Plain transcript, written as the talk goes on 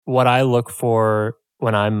what I look for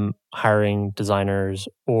when I'm hiring designers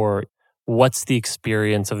or what's the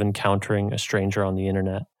experience of encountering a stranger on the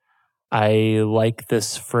internet. I like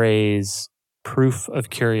this phrase, proof of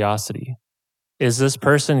curiosity. Is this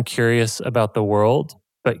person curious about the world,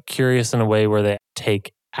 but curious in a way where they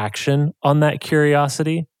take action on that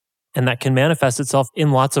curiosity? And that can manifest itself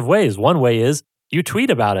in lots of ways. One way is you tweet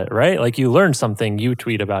about it, right? Like you learn something, you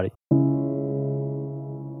tweet about it.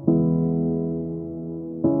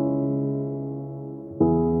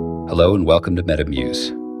 Hello and welcome to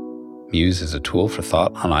MetaMuse. Muse is a tool for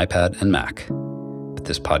thought on iPad and Mac. But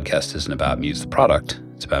this podcast isn't about Muse the product,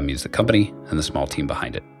 it's about Muse the company and the small team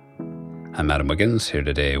behind it. I'm Adam Wiggins, here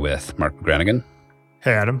today with Mark McGranagan.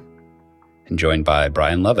 Hey, Adam. And joined by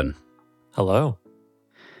Brian Levin. Hello.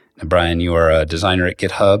 Now, Brian, you are a designer at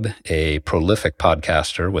GitHub, a prolific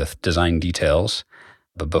podcaster with design details.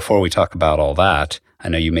 But before we talk about all that, I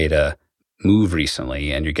know you made a move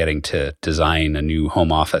recently and you're getting to design a new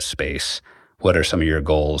home office space. What are some of your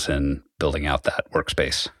goals in building out that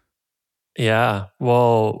workspace? Yeah,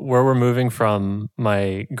 well, where we're moving from,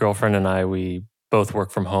 my girlfriend and I, we both work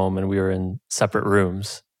from home and we were in separate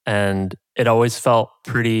rooms. And it always felt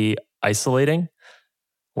pretty isolating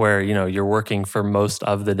where, you're working for most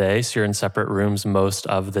of the day. So you're in separate rooms most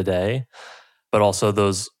of the day. But also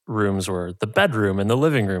those rooms were the bedroom and the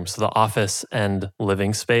living room. So the office and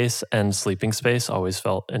living space and sleeping space always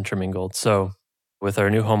felt intermingled. So with our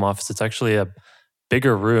new home office, it's actually a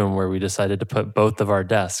bigger room where we decided to put both of our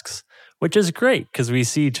desks, which is great because we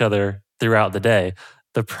see each other throughout the day.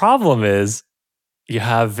 The problem is you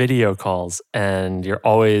have video calls and you're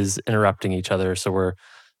always interrupting each other. So we're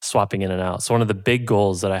swapping in and out. So one of the big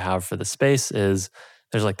goals that I have for the space is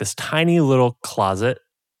there's like this tiny little closet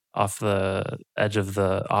off the edge of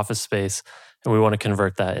the office space. And we want to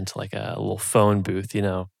convert that into like a little phone booth,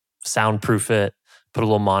 soundproof it, put a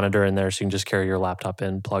little monitor in there so you can just carry your laptop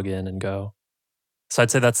in, plug in and go. So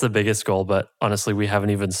I'd say that's the biggest goal. But honestly, we haven't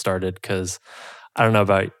even started because I don't know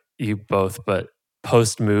about you both, but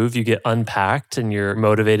post-move, you get unpacked and you're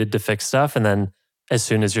motivated to fix stuff. And then as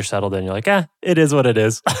soon as you're settled in, you're like, it is what it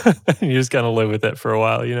is. And you just kind of live with it for a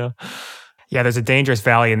while, Yeah, there's a dangerous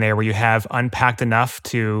valley in there where you have unpacked enough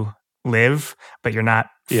to live, but you're not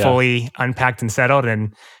fully unpacked and settled.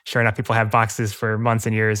 And sure enough, people have boxes for months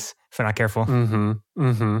and years if they're not careful.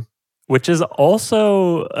 Which is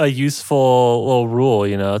also a useful little rule,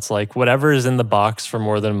 It's like whatever is in the box for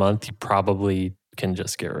more than a month, you probably can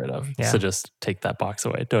just get rid of. Yeah. So just take that box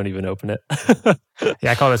away. Don't even open it.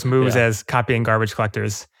 I call this moves as copying garbage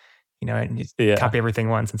collectors. And you copy everything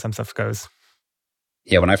once and some stuff goes.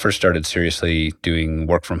 Yeah, when I first started seriously doing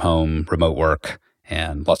work from home, remote work,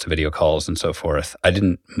 and lots of video calls and so forth, I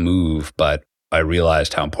didn't move, but I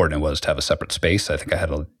realized how important it was to have a separate space. I think I had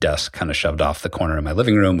a desk kind of shoved off the corner of my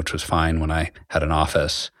living room, which was fine when I had an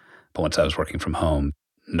office. But once I was working from home,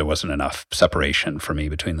 there wasn't enough separation for me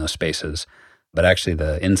between those spaces. But actually,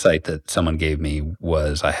 the insight that someone gave me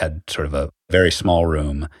was I had sort of a very small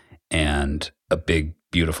room and a big,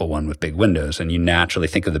 beautiful one with big windows. And you naturally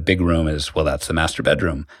think of the big room as, well, that's the master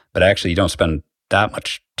bedroom. But actually, you don't spend that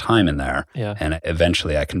much time in there. Yeah. And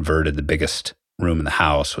eventually, I converted the biggest room in the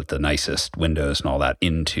house with the nicest windows and all that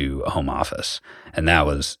into a home office. And that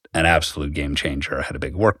was an absolute game changer. I had a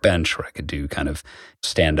big workbench where I could do kind of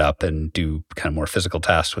stand up and do kind of more physical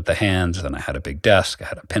tasks with the hands. And I had a big desk. I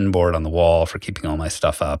had a pin board on the wall for keeping all my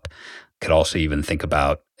stuff up. Could also even think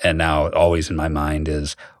about, and now always in my mind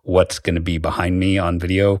is what's going to be behind me on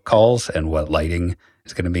video calls and what lighting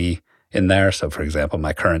is going to be in there. So for example,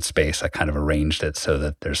 my current space, I kind of arranged it so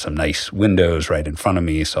that there's some nice windows right in front of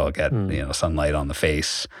me. So I'll get, sunlight on the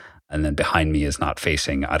face. And then behind me is not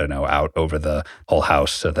facing, out over the whole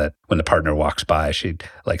house so that when the partner walks by, she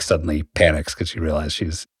like suddenly panics because she realizes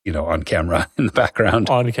she's, on camera in the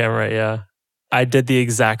background. On camera, yeah. I did the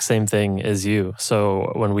exact same thing as you.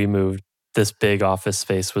 So when we moved, this big office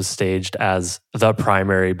space was staged as the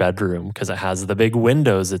primary bedroom because it has the big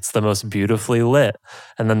windows. It's the most beautifully lit.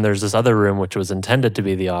 And then there's this other room, which was intended to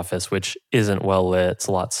be the office, which isn't well lit. It's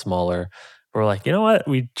a lot smaller. We're like, you know what?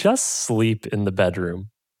 We just sleep in the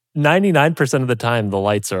bedroom. 99% of the time, the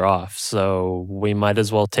lights are off. So we might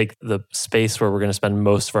as well take the space where we're going to spend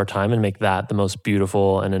most of our time and make that the most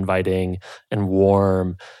beautiful and inviting and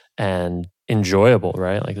warm and enjoyable,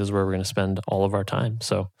 right? Like this is where we're going to spend all of our time.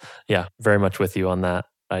 So yeah, very much with you on that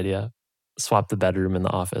idea. Swap the bedroom and the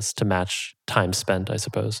office to match time spent, I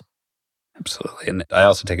suppose. Absolutely. And I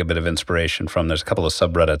also take a bit of inspiration from, there's a couple of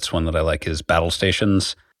subreddits. One that I like is Battle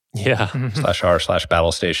Stations. Yeah.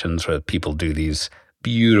 /r/battle stations where people do these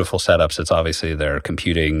beautiful setups. It's obviously their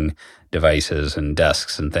computing devices and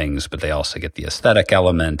desks and things, but they also get the aesthetic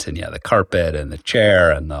element and the carpet and the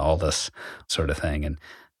chair and all this sort of thing. And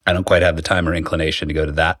I don't quite have the time or inclination to go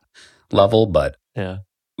to that level, but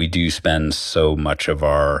we do spend so much of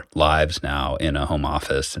our lives now in a home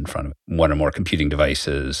office in front of one or more computing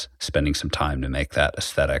devices, spending some time to make that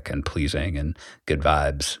aesthetic and pleasing and good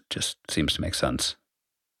vibes just seems to make sense.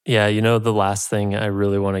 Yeah, the last thing I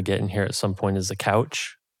really want to get in here at some point is a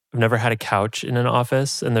couch. I've never had a couch in an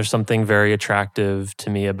office, and there's something very attractive to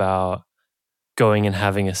me about going and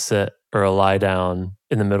having a sit or a lie down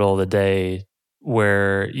in the middle of the day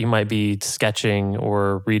where you might be sketching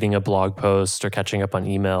or reading a blog post or catching up on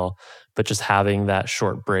email, but just having that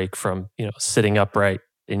short break from, sitting upright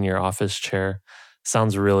in your office chair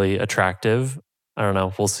sounds really attractive. I don't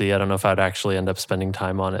know. We'll see. I don't know if I'd actually end up spending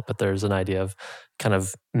time on it, but there's an idea of kind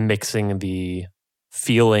of mixing the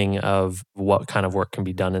feeling of what kind of work can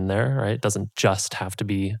be done in there, right? It doesn't just have to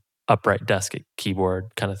be upright desk at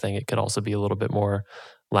keyboard kind of thing. It could also be a little bit more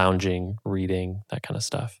lounging, reading, that kind of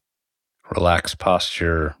stuff. Relaxed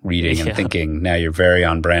posture, reading and thinking. Now you're very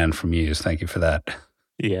on brand for Muse. Thank you for that.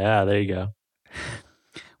 Yeah, there you go.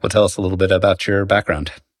 Well, tell us a little bit about your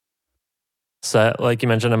background. So like you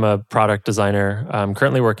mentioned, I'm a product designer. I'm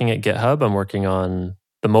currently working at GitHub. I'm working on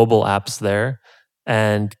the mobile apps there.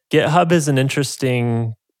 And GitHub is an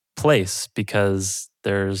interesting place because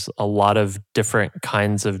there's a lot of different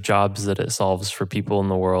kinds of jobs that it solves for people in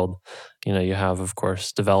the world. You have, of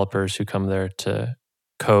course, developers who come there to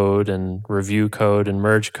code and review code and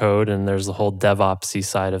merge code. And there's the whole DevOps-y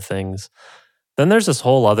side of things. Then there's this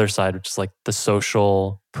whole other side, which is like the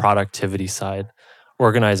social productivity side,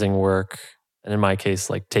 organizing work. And in my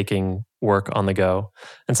case, like taking work on the go.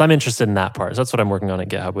 And so I'm interested in that part. So that's what I'm working on at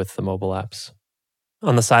GitHub with the mobile apps.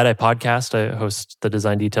 On the side, I podcast. I host the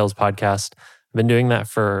Design Details podcast. I've been doing that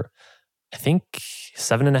for, I think,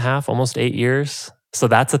 7.5, almost 8 years. So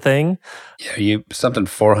that's a thing. Yeah, you something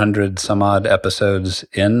 400 some odd episodes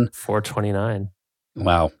in? 429.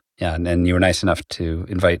 Wow. Yeah, and you were nice enough to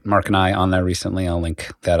invite Mark and I on there recently. I'll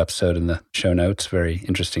link that episode in the show notes. Very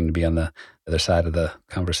interesting to be on the other side of the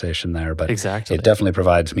conversation there. But exactly. It definitely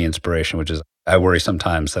provides me inspiration, which is, I worry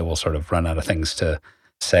sometimes that we'll sort of run out of things to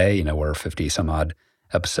say. We're 50 some odd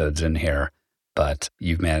episodes in here, but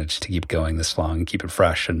you've managed to keep going this long and keep it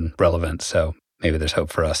fresh and relevant. So maybe there's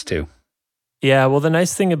hope for us too. Yeah, well, the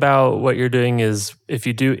nice thing about what you're doing is if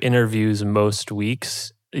you do interviews most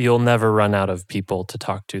weeks, you'll never run out of people to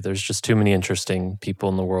talk to. There's just too many interesting people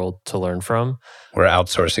in the world to learn from. We're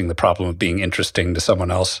outsourcing the problem of being interesting to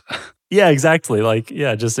someone else. Yeah, exactly.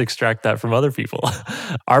 Just extract that from other people.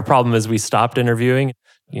 Our problem is we stopped interviewing.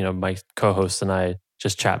 My co-host and I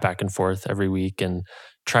just chat back and forth every week and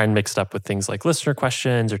try and mix it up with things like listener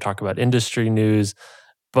questions or talk about industry news.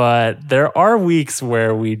 But there are weeks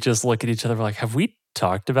where we just look at each other like, have we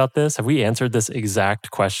talked about this? Have we answered this exact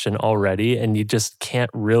question already? And you just can't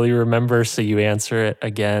really remember, so you answer it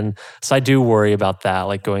again. So I do worry about that,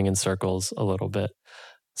 like going in circles a little bit.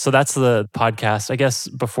 So that's the podcast. I guess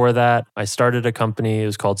before that, I started a company. It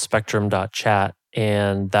was called Spectrum.chat.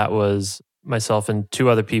 And that was myself and two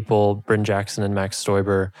other people, Bryn Jackson and Max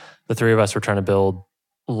Stoiber. The three of us were trying to build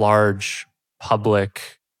large,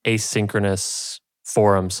 public, asynchronous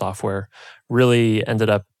forum software. Really ended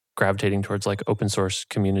up gravitating towards like open source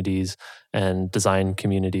communities and design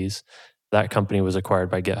communities. That company was acquired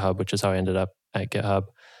by GitHub, which is how I ended up at GitHub.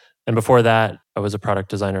 And before that, I was a product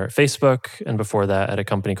designer at Facebook. And before that, at a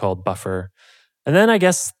company called Buffer. And then I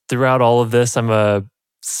guess throughout all of this, I'm a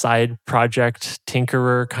side project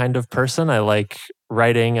tinkerer kind of person. I like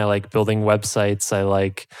writing. I like building websites. I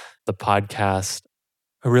like the podcast.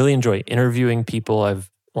 I really enjoy interviewing people.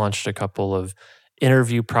 I've launched a couple of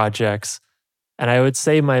interview projects. And I would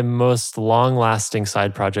say my most long-lasting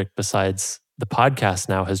side project besides the podcast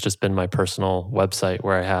now has just been my personal website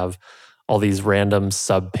where I have all these random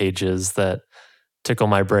sub-pages that tickle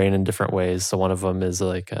my brain in different ways. So one of them is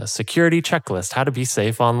like a security checklist, how to be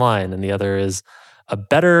safe online. And the other is a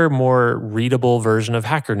better, more readable version of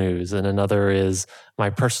Hacker News. And another is my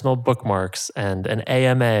personal bookmarks and an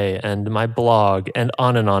AMA and my blog and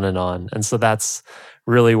on and on and on. And so that's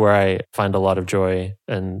really where I find a lot of joy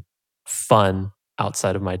and fun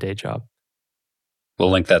outside of my day job. We'll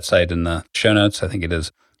link that site in the show notes. I think it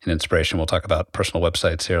is an inspiration. We'll talk about personal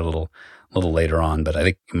websites here a little later on. But I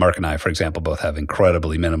think Mark and I, for example, both have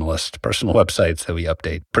incredibly minimalist personal websites that we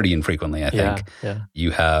update pretty infrequently, I think. Yeah.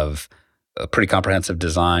 You have a pretty comprehensive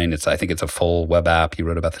design. I think it's a full web app. You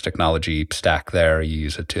wrote about the technology stack there. You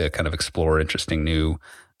use it to kind of explore interesting new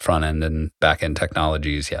front end and back end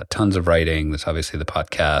technologies. Yeah, tons of writing. There's obviously the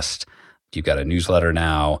podcast. You've got a newsletter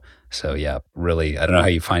now. So yeah, really, I don't know how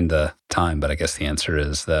you find the time, but I guess the answer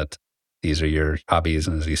is that these are your hobbies.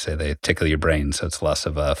 And as you say, they tickle your brain. So it's less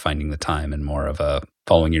of a finding the time and more of a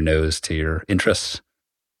following your nose to your interests.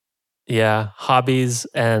 Yeah, hobbies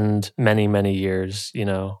and many, many years.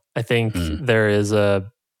 I think there is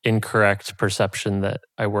a incorrect perception that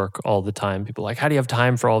I work all the time. People are like, how do you have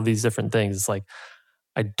time for all these different things? It's like,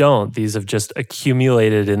 I don't. These have just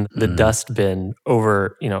accumulated in the dustbin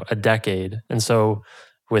over, a decade. And so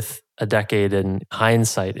with a decade in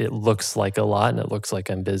hindsight, it looks like a lot and it looks like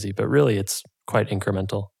I'm busy, but really it's quite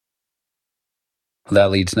incremental. Well,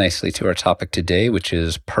 that leads nicely to our topic today, which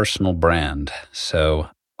is personal brand. So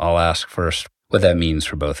I'll ask first what that means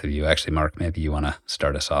for both of you. Actually, Mark, maybe you want to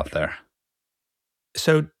start us off there.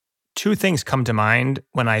 So 2 things come to mind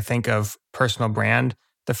when I think of personal brand.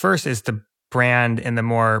 The first is the brand in the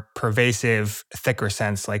more pervasive, thicker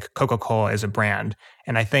sense, like Coca-Cola is a brand.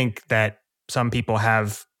 And I think that some people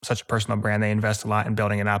have such a personal brand, they invest a lot in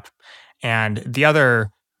building it up. And the other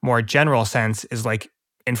more general sense is like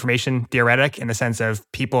information theoretic, in the sense of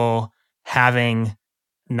people having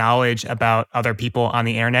knowledge about other people on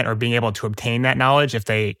the internet or being able to obtain that knowledge if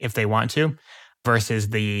they want to, versus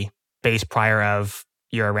the base prior of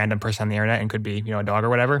you're a random person on the internet and could be, a dog or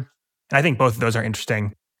whatever. And I think both of those are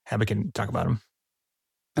interesting, and we can talk about them.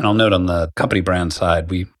 And I'll note on the company brand side,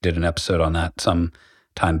 we did an episode on that some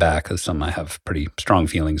time back. There's some I have pretty strong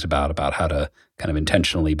feelings about how to kind of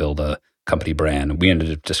intentionally build a company brand. We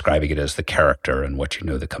ended up describing it as the character and what you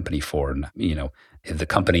know the company for. And, if the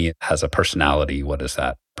company has a personality, what is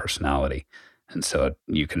that personality? And so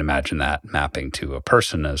you can imagine that mapping to a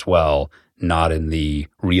person as well, not in the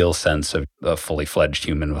real sense of a fully fledged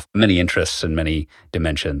human with many interests and many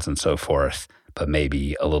dimensions and so forth, but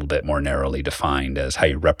maybe a little bit more narrowly defined as how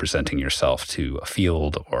you're representing yourself to a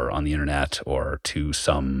field or on the internet or to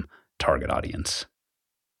some target audience.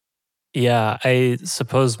 Yeah, I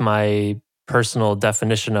suppose my personal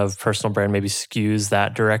definition of personal brand maybe skews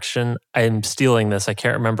that direction. I'm stealing this. I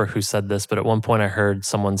can't remember who said this, but at one point I heard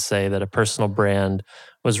someone say that a personal brand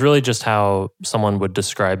was really just how someone would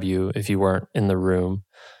describe you if you weren't in the room,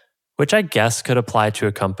 which I guess could apply to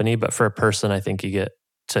a company. But for a person, I think you get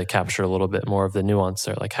to capture a little bit more of the nuance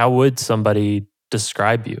there. Like, how would somebody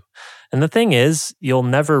describe you? And the thing is, you'll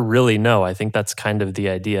never really know. I think that's kind of the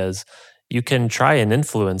idea, is you can try and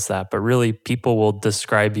influence that, but really people will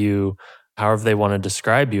describe you however they want to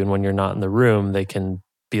describe you. And when you're not in the room, they can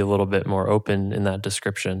be a little bit more open in that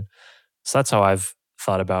description. So that's how I've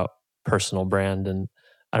thought about personal brand. And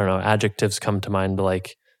I don't know, adjectives come to mind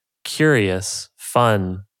like curious,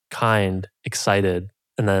 fun, kind, excited.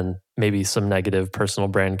 And then maybe some negative personal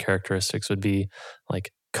brand characteristics would be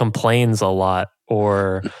like complains a lot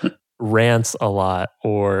or rants a lot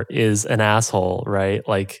or is an asshole, right?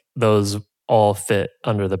 Like those all fit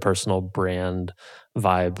under the personal brand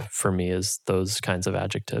vibe for me, is those kinds of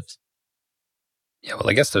adjectives. Yeah, well,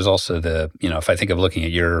 I guess there's also if I think of looking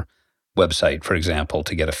at your website, for example,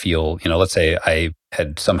 to get a feel, let's say I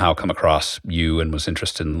had somehow come across you and was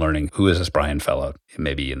interested in learning, who is this Brian fellow?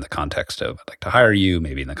 Maybe in the context of, I'd like to hire you,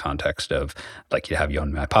 maybe in the context of, I'd like you to have you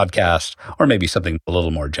on my podcast, or maybe something a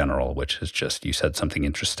little more general, which is just, you said something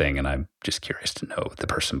interesting and I'm just curious to know the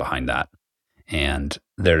person behind that. And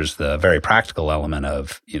there's the very practical element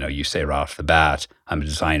of, you say right off the bat, I'm a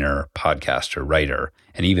designer, podcaster, writer.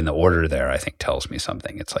 And even the order there, I think, tells me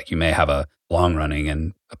something. It's like you may have a long-running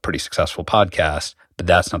and a pretty successful podcast, but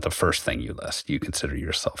that's not the first thing you list. You consider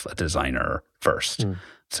yourself a designer first.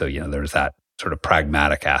 So, there's that sort of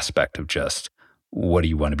pragmatic aspect of just what do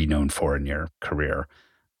you want to be known for in your career?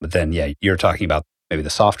 But then, you're talking about maybe the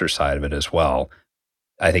softer side of it as well.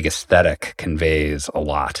 I think aesthetic conveys a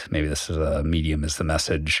lot. Maybe this is a medium is the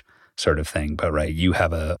message sort of thing, but right, you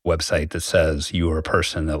have a website that says you are a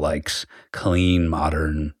person that likes clean,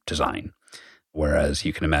 modern design. Whereas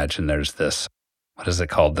you can imagine there's this, what is it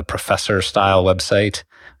called? The professor style website,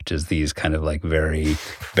 which is these kind of like very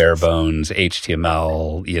bare bones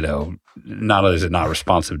HTML, not only is it not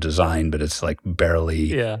responsive design, but it's like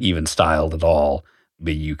barely even styled at all.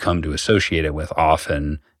 But you come to associate it with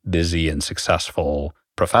often busy and successful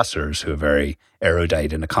professors who are very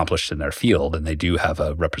erudite and accomplished in their field, and they do have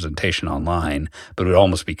a representation online, but it would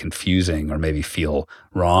almost be confusing or maybe feel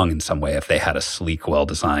wrong in some way if they had a sleek,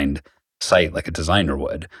 well-designed site like a designer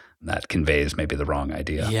would. That conveys maybe the wrong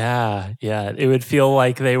idea. Yeah. It would feel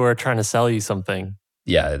like they were trying to sell you something.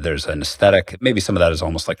 Yeah, there's an aesthetic. Maybe some of that is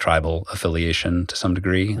almost like tribal affiliation to some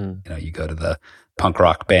degree. You go to the punk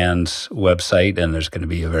rock band's website and there's going to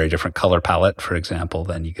be a very different color palette, for example,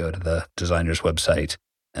 than you go to the designer's website.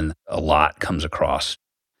 And a lot comes across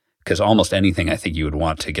Because almost anything I think you would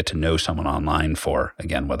want to get to know someone online for,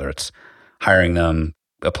 again, whether it's hiring them,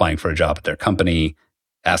 applying for a job at their company,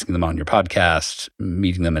 asking them on your podcast,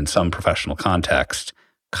 meeting them in some professional context,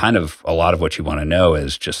 kind of a lot of what you want to know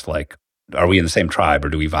is just like, are we in the same tribe or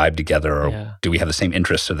do we vibe together or do we have the same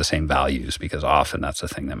interests or the same values? Because often that's the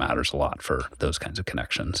thing that matters a lot for those kinds of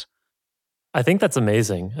connections. I think that's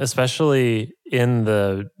amazing, especially in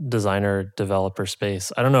the designer developer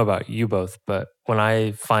space. I don't know about you both, but when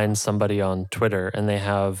I find somebody on Twitter and they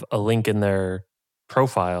have a link in their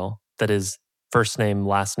profile that is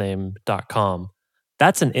firstname.lastname.com,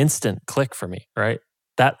 that's an instant click for me, right?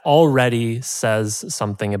 That already says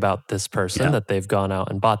something about this person that they've gone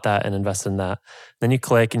out and bought that and invested in that. Then you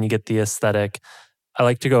click and you get the aesthetic. I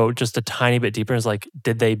like to go just a tiny bit deeper. It's like,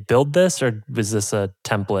 did they build this or was this a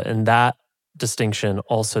template? And that distinction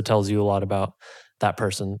also tells you a lot about that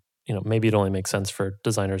person. You know, maybe it only makes sense for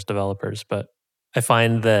designers, developers, but I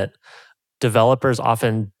find that developers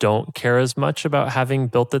often don't care as much about having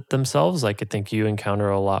built it themselves. Like I think you encounter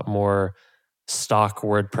a lot more stock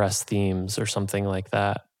WordPress themes or something like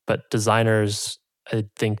that. But designers, I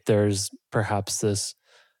think there's perhaps this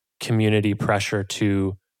community pressure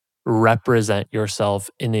to represent yourself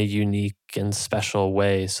in a unique and special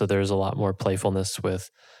way. So there's a lot more playfulness with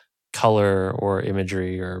color or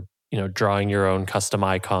imagery or, you know, drawing your own custom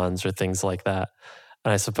icons or things like that.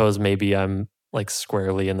 And I suppose maybe I'm like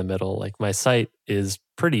squarely in the middle. Like my site is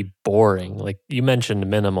pretty boring. Like you mentioned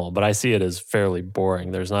minimal, but I see it as fairly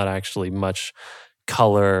boring. There's not actually much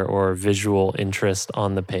color or visual interest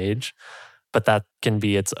on the page, but that can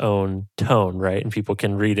be its own tone, right? And people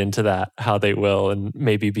can read into that how they will and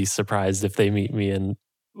maybe be surprised if they meet me and,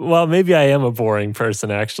 well, maybe I am a boring person,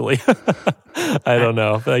 actually. I don't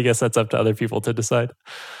know. But I guess that's up to other people to decide.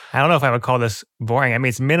 I don't know if I would call this boring. I mean,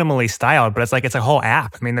 it's minimally styled, but it's like it's a whole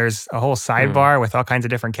app. I mean, there's a whole sidebar with all kinds of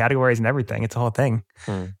different categories and everything. It's a whole thing.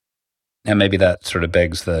 And maybe that sort of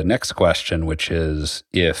begs the next question, which is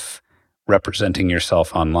if representing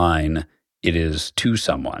yourself online, it is to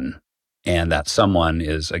someone, and that someone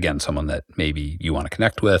is, again, someone that maybe you want to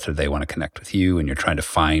connect with or they want to connect with you, and you're trying to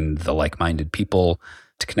find the like-minded people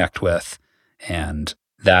to connect with. And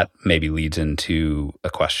that maybe leads into a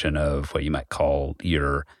question of what you might call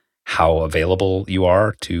how available you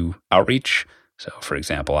are to outreach. So for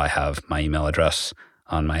example, I have my email address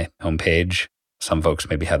on my homepage. Some folks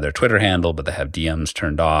maybe have their Twitter handle, but they have DMs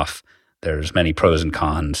turned off. There's many pros and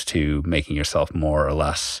cons to making yourself more or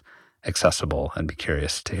less accessible. I'd be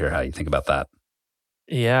curious to hear how you think about that.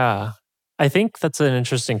 Yeah, I think that's an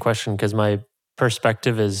interesting question because my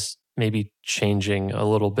perspective is maybe changing a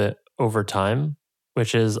little bit over time,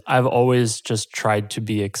 which is I've always just tried to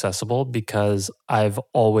be accessible because I've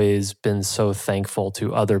always been so thankful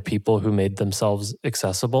to other people who made themselves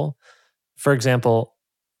accessible. For example,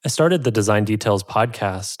 I started the Design Details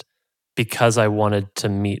podcast because I wanted to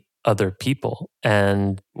meet other people.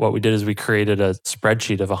 And what we did is we created a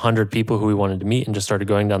spreadsheet of 100 people who we wanted to meet and just started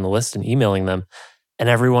going down the list and emailing them. And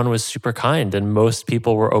everyone was super kind. And most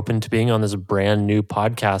people were open to being on this brand new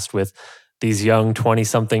podcast with these young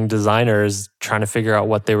 20-something designers trying to figure out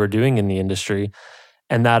what they were doing in the industry.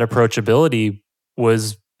 And that approachability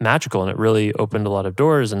was magical. And it really opened a lot of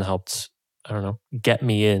doors and helped, get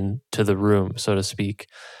me into the room, so to speak.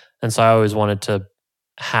 And so I always wanted to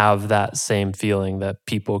have that same feeling that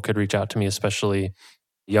people could reach out to me, especially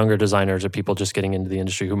younger designers or people just getting into the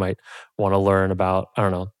industry who might want to learn about,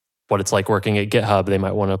 what it's like working at GitHub. They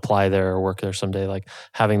might want to apply there or work there someday. Like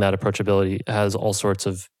having that approachability has all sorts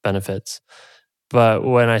of benefits. But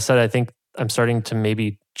when I said I think I'm starting to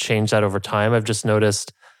maybe change that over time, I've just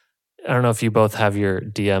noticed, I don't know if you both have your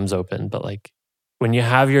DMs open, but like when you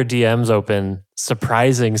have your DMs open,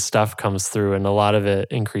 surprising stuff comes through, and a lot of it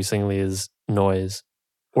increasingly is noise.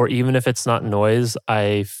 Or even if it's not noise,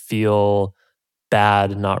 I feel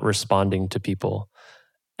bad not responding to people.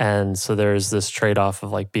 And so there's this trade-off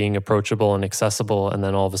of like being approachable and accessible, and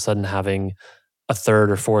then all of a sudden having a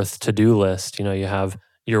third or fourth to-do list. You have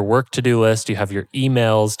your work to-do list, you have your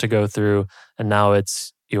emails to go through, and now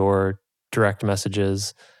it's your direct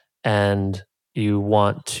messages. And you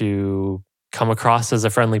want to come across as a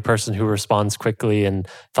friendly person who responds quickly and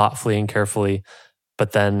thoughtfully and carefully.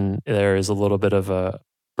 But then there is a little bit of a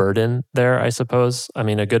burden there, I suppose. I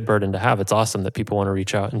mean, a good burden to have. It's awesome that people want to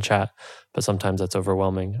reach out and chat, but sometimes that's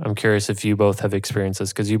overwhelming. I'm curious if you both have experienced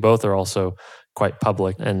this, because you both are also quite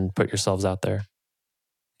public and put yourselves out there.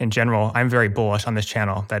 In general, I'm very bullish on this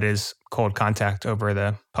channel that is cold contact over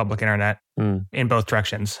the public internet in both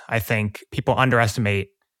directions. I think people underestimate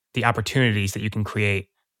the opportunities that you can create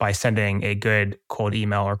by sending a good cold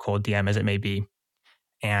email or cold DM, as it may be.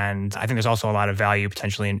 And I think there's also a lot of value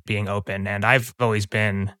potentially in being open. And I've always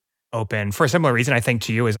been open for a similar reason, I think,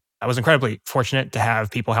 to you. Is I was incredibly fortunate to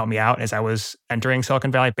have people help me out as I was entering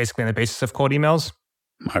Silicon Valley, basically on the basis of cold emails.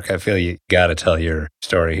 Mark, I feel you got to tell your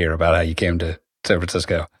story here about how you came to San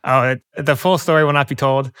Francisco. Oh, the full story will not be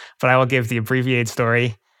told, but I will give the abbreviated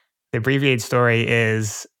story. The abbreviated story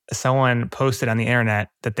is someone posted on the internet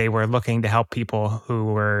that they were looking to help people who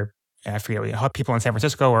were, I forget, help people in San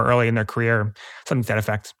Francisco or early in their career, something to that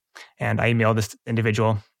effect. And I emailed this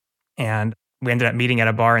individual, and we ended up meeting at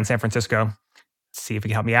a bar in San Francisco to see if he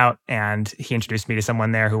could help me out. And he introduced me to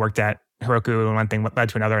someone there who worked at Heroku, and one thing led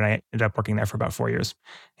to another, and I ended up working there for about 4 years.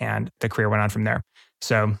 And the career went on from there.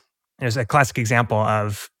 So there's a classic example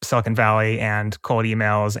of Silicon Valley and cold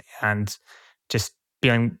emails and just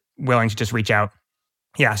being willing to just reach out.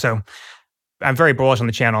 Yeah, so I'm very bullish on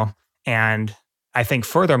the channel. And I think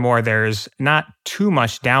furthermore, there's not too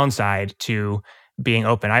much downside to being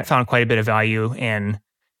open. I found quite a bit of value in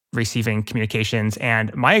receiving communications.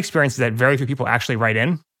 And my experience is that very few people actually write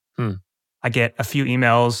in. I get a few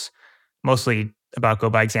emails, mostly about Go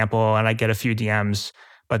by Example, and I get a few DMs,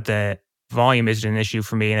 but the volume isn't an issue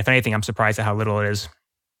for me. And if anything, I'm surprised at how little it is.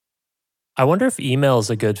 I wonder if email is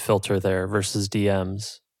a good filter there versus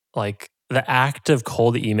DMs. Like the act of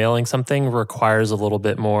cold emailing something requires a little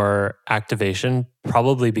bit more activation,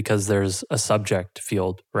 probably because there's a subject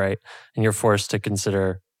field, right? And you're forced to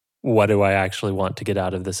consider, what do I actually want to get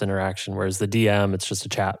out of this interaction? Whereas the DM, it's just a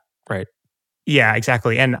chat, right? Yeah,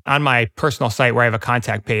 exactly. And on my personal site where I have a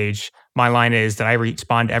contact page, my line is that I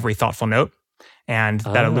respond to every thoughtful note. And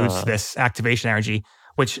that alludes to this activation energy,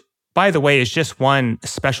 which, by the way, is just one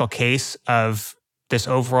special case of this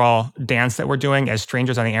overall dance that we're doing as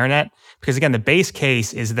strangers on the internet. Because again, the base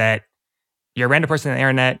case is that you're a random person on the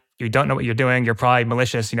internet, you don't know what you're doing, you're probably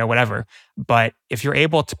malicious, whatever. But if you're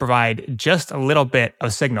able to provide just a little bit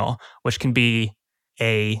of signal, which can be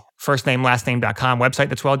a firstname.lastname.com website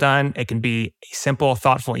that's well done, it can be a simple,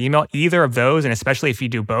 thoughtful email, either of those, and especially if you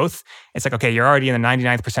do both, it's like, okay, you're already in the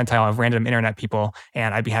 99th percentile of random internet people,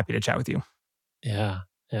 and I'd be happy to chat with you. Yeah.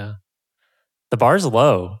 The bar's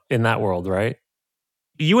low in that world, right?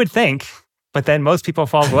 You would think, but then most people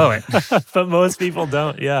fall below it. But most people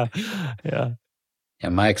don't. Yeah. Yeah,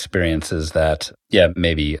 my experience is that,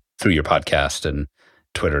 maybe through your podcast and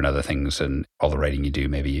Twitter and other things and all the writing you do,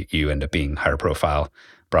 maybe you end up being higher profile,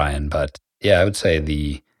 Brian. But I would say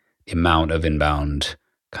the amount of inbound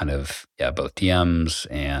kind of, both DMs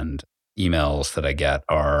and emails that I get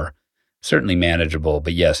are certainly manageable.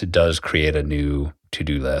 But yes, it does create a new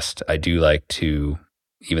to-do list. I do like to,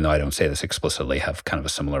 even though I don't say this explicitly, have kind of a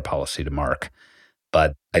similar policy to Mark.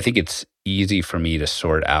 But I think it's easy for me to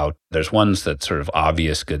sort out. There's ones that sort of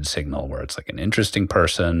obvious good signal where it's like an interesting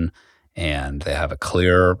person and they have a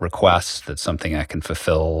clear request that's something I can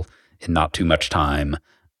fulfill in not too much time.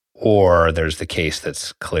 Or there's the case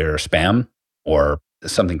that's clear spam or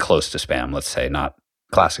something close to spam, let's say, not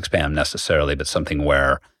classic spam necessarily, but something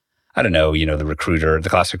where, I don't know, the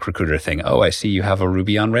classic recruiter thing. Oh, I see you have a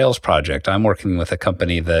Ruby on Rails project. I'm working with a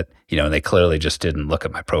company that, they clearly just didn't look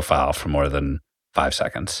at my profile for more than 5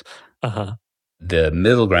 seconds. The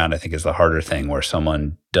middle ground, I think, is the harder thing where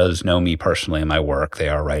someone does know me personally in my work. They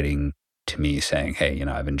are writing to me saying, hey,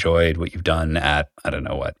 I've enjoyed what you've done at, I don't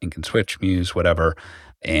know what, Ink and Switch, Muse, whatever.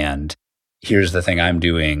 And here's the thing I'm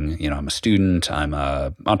doing. I'm a student, I'm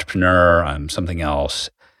a entrepreneur, I'm something else.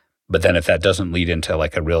 But then if that doesn't lead into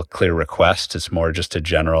like a real clear request, it's more just a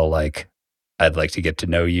general, like, I'd like to get to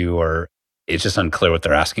know you, or it's just unclear what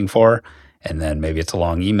they're asking for. And then maybe it's a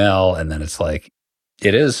long email. And then it's like,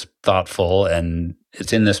 it is thoughtful and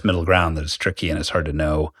it's in this middle ground that it's tricky and it's hard to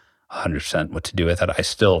know 100% what to do with it. I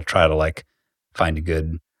still try to like find a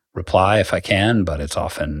good reply if I can, but it's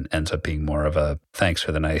often ends up being more of a thanks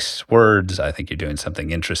for the nice words. I think you're doing something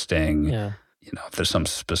interesting. Yeah. If there's some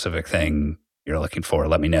specific thing you're looking for,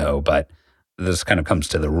 let me know. But this kind of comes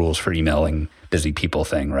to the rules for emailing busy people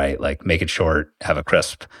thing, right? Like make it short, have a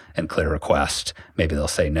crisp and clear request. Maybe they'll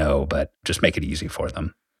say no, but just make it easy for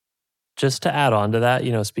them. Just to add on to that,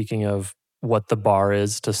 speaking of what the bar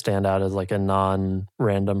is to stand out as like a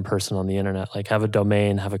non-random person on the internet, like have a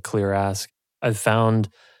domain, have a clear ask. I've found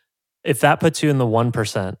if that puts you in the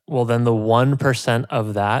 1%, well, then the 1%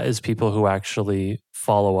 of that is people who actually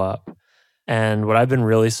follow up. And what I've been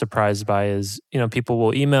really surprised by is, people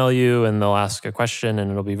will email you and they'll ask a question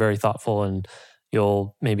and it'll be very thoughtful and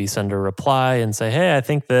you'll maybe send a reply and say, hey, I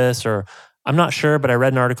think this, or I'm not sure, but I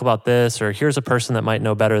read an article about this, or here's a person that might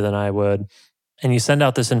know better than I would. And you send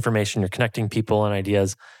out this information, you're connecting people and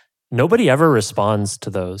ideas. nobody ever responds to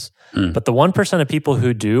those. But the 1% of people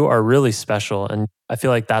who do are really special. And I feel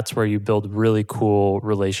like that's where you build really cool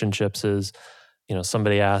relationships is,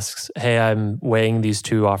 somebody asks, hey, I'm weighing these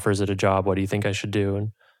 2 offers at a job. What do you think I should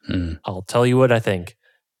do? And I'll tell you what I think.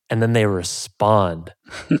 And then they respond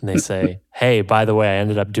and they say, hey, by the way, I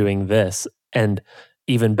ended up doing this. And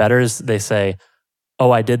even better is they say,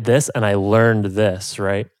 oh, I did this and I learned this,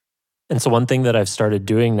 right? And so one thing that I've started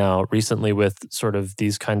doing now recently with sort of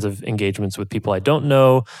these kinds of engagements with people I don't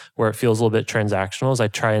know, where it feels a little bit transactional, is I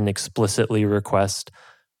try and explicitly request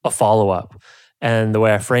a follow-up. And the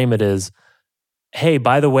way I frame it is, hey,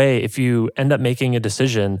 by the way, if you end up making a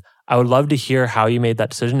decision, I would love to hear how you made that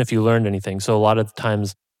decision if you learned anything. So a lot of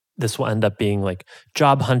times this will end up being like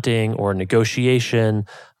job hunting or negotiation.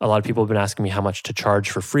 A lot of people have been asking me how much to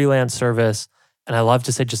charge for freelance service. And I love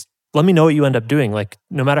to say, just let me know what you end up doing. Like,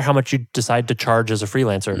 no matter how much you decide to charge as a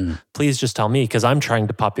freelancer, please just tell me, because I'm trying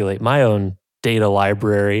to populate my own data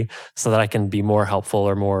library so that I can be more helpful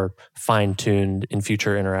or more fine-tuned in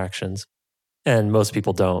future interactions. And most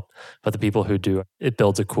people don't, but the people who do, it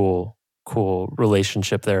builds a cool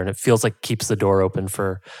relationship there. And it feels like keeps the door open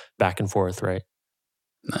for back and forth, right?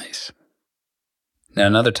 Nice. Now,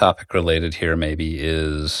 another topic related here maybe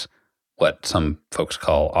is what some folks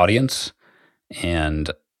call audience.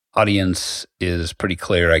 And audience is pretty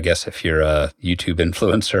clear, I guess, if you're a YouTube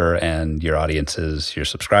influencer and your audience is your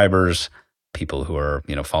subscribers, people who are,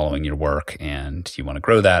 following your work, and you want to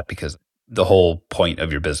grow that because the whole point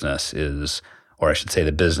of your business is, or I should say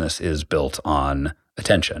the business is built on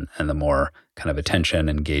attention. And the more kind of attention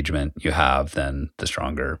engagement you have, then the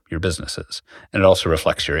stronger your business is. And it also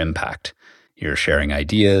reflects your impact. You're sharing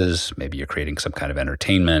ideas, maybe you're creating some kind of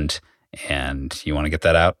entertainment, and you want to get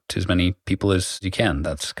that out to as many people as you can.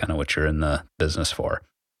 That's kind of what you're in the business for.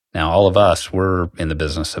 Now, all of us, we're in the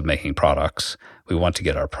business of making products. We want to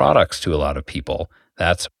get our products to a lot of people.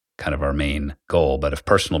 That's kind of our main goal. But if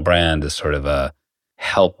personal brand is sort of a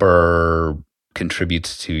helper,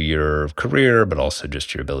 contributes to your career, but also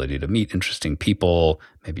just your ability to meet interesting people,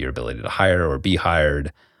 maybe your ability to hire or be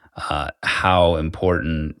hired, how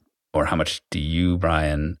important or how much do you,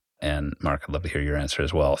 Brian, and Mark, I'd love to hear your answer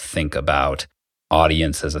as well, think about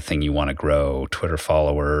audience as a thing you want to grow, Twitter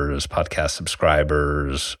followers, podcast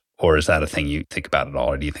subscribers, or is that a thing you think about at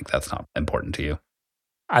all, or do you think that's not important to you?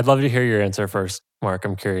 I'd love to hear your answer first, Mark.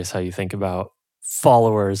 I'm curious how you think about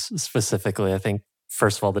followers specifically. I think,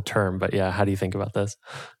 first of all, the term, but yeah, how do you think about this?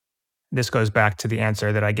 This goes back to the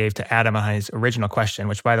answer that I gave to Adam on his original question,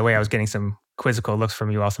 which, by the way, I was getting some quizzical looks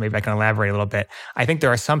from you also. Maybe I can elaborate a little bit. I think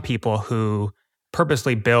there are some people who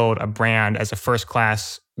purposely build a brand as a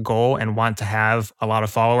first-class goal and want to have a lot of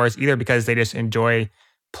followers, either because they just enjoy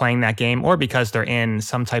playing that game or because they're in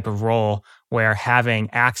some type of role where having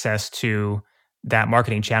access to that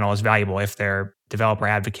marketing channel is valuable, if they're developer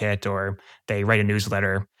advocate or they write a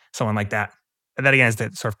newsletter, someone like that. And that, again, is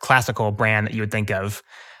the sort of classical brand that you would think of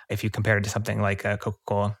if you compare it to something like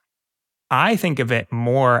Coca-Cola. I think of it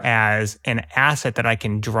more as an asset that I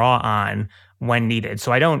can draw on when needed.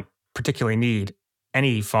 So I don't particularly need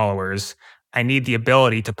any followers. I need the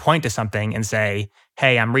ability to point to something and say,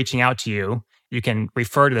 hey, I'm reaching out to you. You can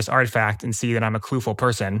refer to this artifact and see that I'm a clueful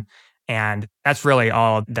person. And that's really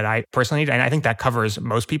all that I personally need. And I think that covers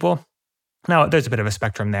most people. Now, there's a bit of a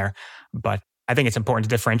spectrum there, but I think it's important to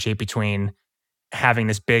differentiate between having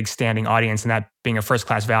this big standing audience and that being a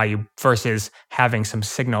first-class value versus having some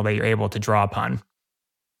signal that you're able to draw upon.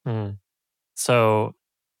 So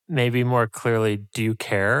maybe more clearly, do you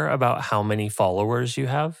care about how many followers you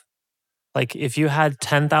have? Like if you had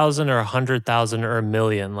 10,000 or 100,000 or 1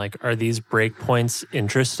 million, like are these breakpoints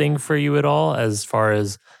interesting for you at all as far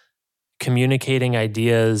as communicating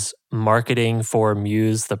ideas, marketing for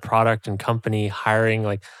Muse, the product and company, hiring,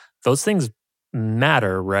 like those things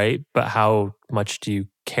matter, right? But how much do you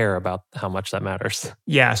care about how much that matters?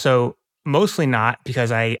 Yeah, so mostly not,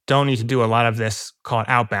 because I don't need to do a lot of this called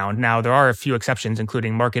outbound. Now, there are a few exceptions,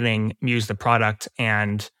 including marketing, Muse, the product,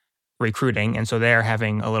 and recruiting. And so there,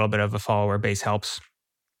 having a little bit of a follower base helps.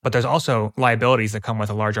 But there's also liabilities that come with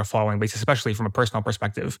a larger following base, especially from a personal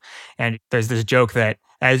perspective. And there's this joke that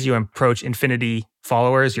as you approach infinity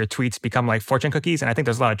followers, your tweets become like fortune cookies. And I think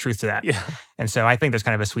there's a lot of truth to that. Yeah. And so I think there's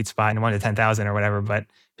kind of a sweet spot in 1 to 10,000 or whatever, but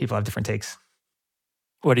people have different takes.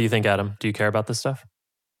 What do you think, Adam? Do you care about this stuff?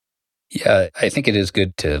 Yeah, I think it is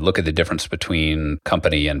good to look at the difference between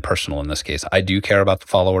company and personal in this case. I do care about the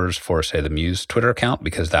followers for, say, the Muse Twitter account,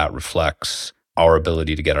 because that reflects our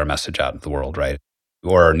ability to get our message out into the world, right?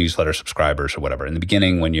 Or our newsletter subscribers or whatever. In the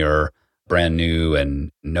beginning, when you're brand new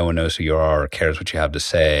and no one knows who you are or cares what you have to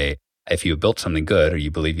say, if you built something good or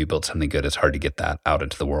you believe you built something good, it's hard to get that out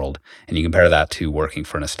into the world. And you compare that to working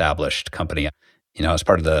for an established company. I was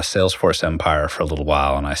part of the Salesforce empire for a little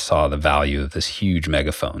while, and I saw the value of this huge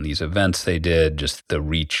megaphone, these events they did, just the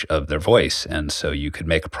reach of their voice. And so you could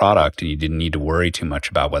make a product and you didn't need to worry too much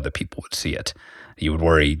about whether people would see it. You would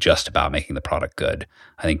worry just about making the product good.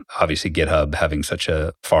 I think obviously GitHub having such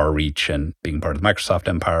a far reach and being part of the Microsoft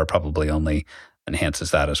empire probably only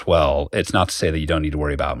enhances that as well. It's not to say that you don't need to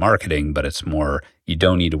worry about marketing, but it's more you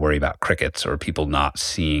don't need to worry about crickets or people not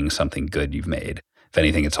seeing something good you've made. If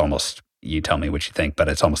anything, it's almost, you tell me what you think, but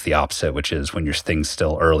it's almost the opposite, which is when your thing's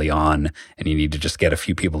still early on and you need to just get a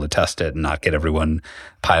few people to test it and not get everyone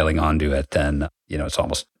piling onto it, then it's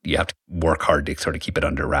almost, you have to work hard to sort of keep it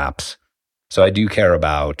under wraps. So I do care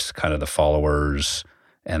about kind of the followers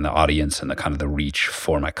and the audience and the kind of the reach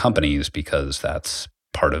for my companies because that's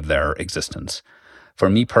part of their existence. For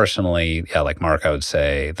me personally, like Mark, I would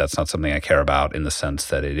say that's not something I care about in the sense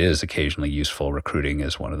that it is occasionally useful. Recruiting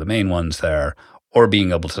is one of the main ones there, or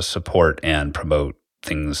being able to support and promote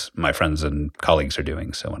things my friends and colleagues are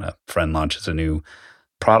doing. So when a friend launches a new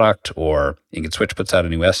product or Ingot Switch puts out a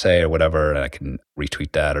new essay or whatever, and I can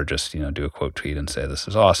retweet that or just, do a quote tweet and say, this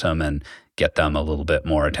is awesome, and get them a little bit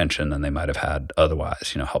more attention than they might have had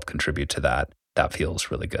otherwise, help contribute to that. That feels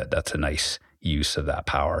really good. That's a nice use of that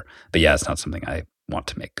power. But yeah, it's not something I want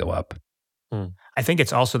to make go up. I think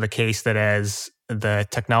it's also the case that as the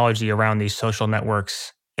technology around these social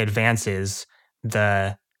networks advances,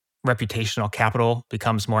 the reputational capital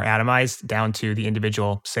becomes more atomized down to the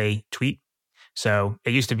individual, say, tweet. So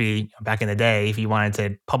it used to be back in the day, if you wanted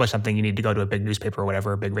to publish something, you need to go to a big newspaper or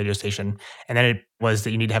whatever, a big radio station. And then it was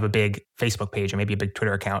that you need to have a big Facebook page or maybe a big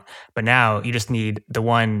Twitter account. But now you just need the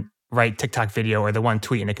one right TikTok video or the one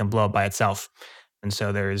tweet and it can blow up by itself. And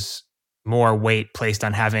so there's more weight placed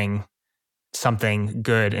on having something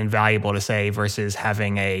good and valuable to say versus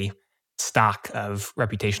having a stock of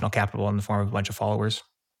reputational capital in the form of a bunch of followers.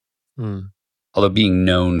 Although being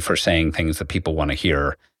known for saying things that people want to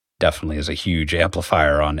hear definitely is a huge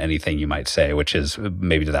amplifier on anything you might say, which is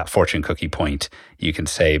maybe to that fortune cookie point. You can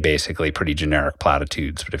say basically pretty generic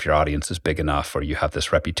platitudes, but if your audience is big enough or you have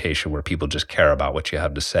this reputation where people just care about what you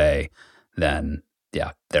have to say, then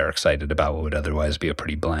yeah, they're excited about what would otherwise be a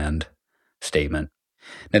pretty bland statement.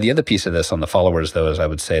 Now, the other piece of this on the followers, though, is I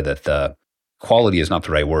would say that the quality is not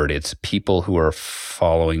the right word. It's people who are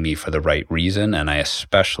following me for the right reason, and I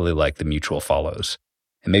especially like the mutual follows.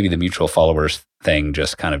 And maybe the mutual followers thing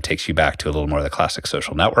just kind of takes you back to a little more of the classic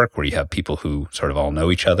social network where you have people who sort of all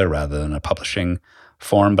know each other rather than a publishing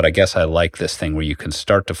form. But I guess I like this thing where you can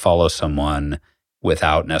start to follow someone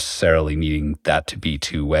without necessarily needing that to be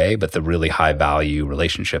two-way. But the really high value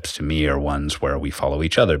relationships to me are ones where we follow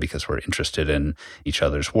each other because we're interested in each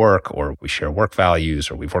other's work, or we share work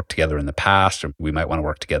values, or we've worked together in the past, or we might want to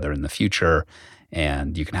work together in the future.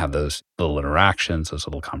 And you can have those little interactions, those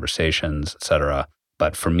little conversations, et cetera.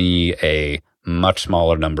 But for me, a much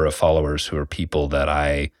smaller number of followers who are people that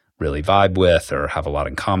I really vibe with or have a lot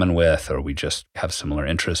in common with, or we just have similar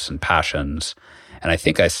interests and passions. And I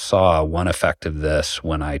think I saw one effect of this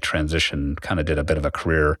when I transitioned, kind of did a bit of a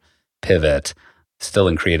career pivot, still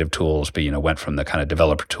in creative tools, but, went from the kind of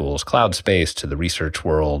developer tools, cloud space to the research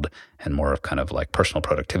world and more of kind of like personal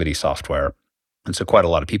productivity software. And so quite a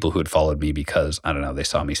lot of people who had followed me because, I don't know, they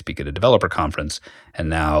saw me speak at a developer conference and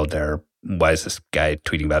now they're, why is this guy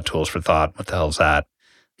tweeting about tools for thought? What the hell is that?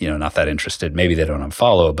 Not that interested. Maybe they don't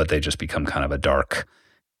unfollow, but they just become kind of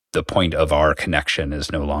the point of our connection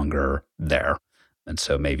is no longer there. And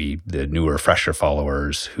so maybe the newer, fresher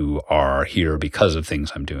followers who are here because of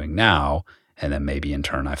things I'm doing now, and then maybe in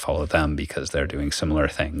turn I follow them because they're doing similar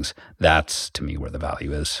things. That's to me where the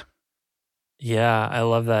value is. Yeah, I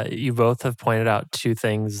love that. You both have pointed out two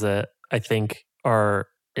things that I think are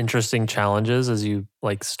interesting challenges as you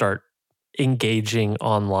start engaging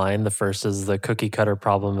online. The first is the cookie cutter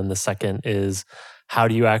problem, and the second is how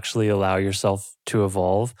do you actually allow yourself to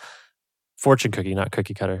evolve? Fortune cookie, not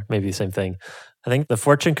cookie cutter, maybe the same thing. I think the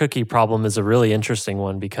fortune cookie problem is a really interesting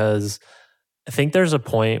one because I think there's a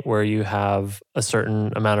point where you have a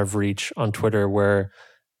certain amount of reach on Twitter where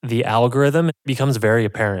the algorithm becomes very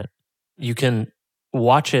apparent. You can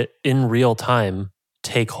watch it in real time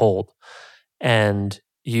take hold, and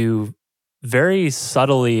you very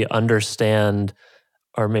subtly understand,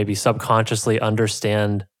 or maybe subconsciously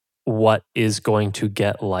understand, what is going to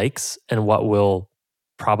get likes and what will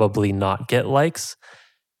probably not get likes.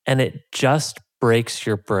 And it just breaks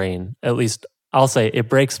your brain. At least I'll say it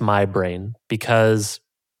breaks my brain because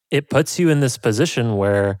it puts you in this position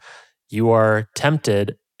where you are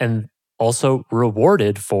tempted and also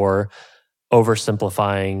rewarded for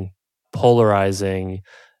oversimplifying polarizing,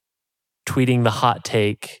 tweeting the hot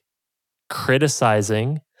take,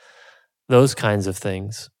 criticizing, those kinds of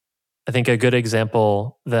things. I think a good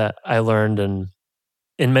example that I learned and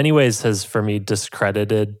in many ways has for me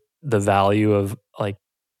discredited the value of like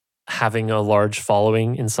having a large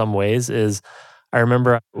following in some ways is I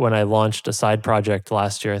remember when I launched a side project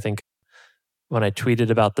last year, I think when I tweeted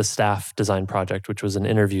about the staff design project, which was an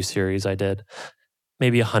interview series I did,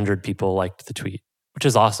 maybe 100 people liked the tweet, which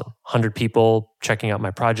is awesome. 100 people checking out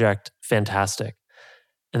my project, fantastic.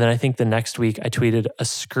 And then I think the next week I tweeted a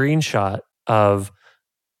screenshot of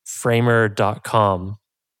Framer.com.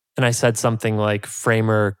 And I said something like,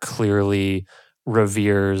 Framer clearly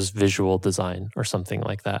reveres visual design or something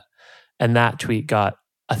like that. And that tweet got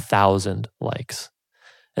 1,000 likes.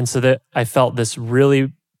 And so that I felt this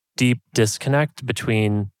really deep disconnect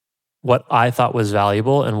between what I thought was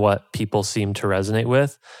valuable and what people seemed to resonate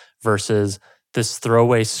with versus this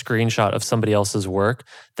throwaway screenshot of somebody else's work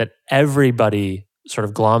that everybody sort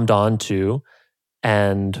of glommed onto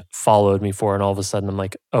and followed me for. And all of a sudden I'm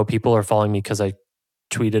like, oh, people are following me because I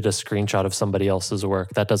tweeted a screenshot of somebody else's work.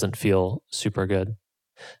 That doesn't feel super good.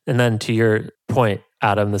 And then to your point,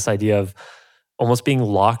 Adam, this idea of almost being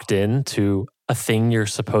locked into a thing you're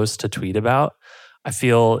supposed to tweet about, I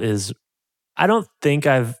feel is, I don't think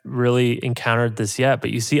I've really encountered this yet,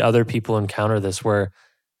 but you see other people encounter this where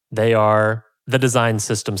they are the design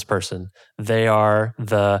systems person. They are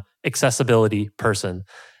the accessibility person.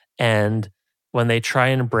 And when they try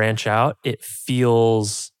and branch out, it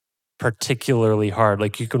feels particularly hard.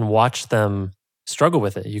 Like you can watch them struggle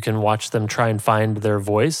with it. You can watch them try and find their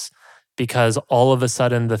voice because all of a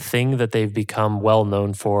sudden the thing that they've become well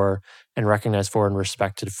known for and recognized for and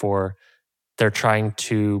respected for, they're trying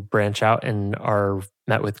to branch out and are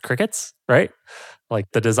met with crickets, right? Like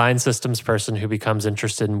the design systems person who becomes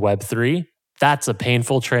interested in Web3, that's a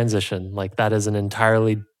painful transition. Like that is an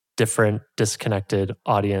entirely different, disconnected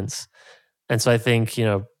audience. And so I think,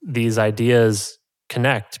 these ideas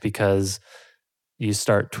connect because you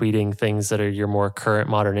start tweeting things that are your more current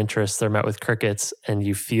modern interests, they're met with crickets, and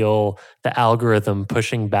you feel the algorithm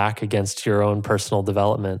pushing back against your own personal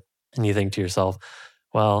development. And you think to yourself,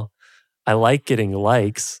 well, I like getting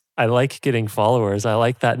likes. I like getting followers. I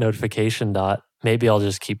like that notification dot. Maybe I'll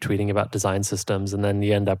just keep tweeting about design systems. And then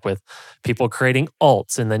you end up with people creating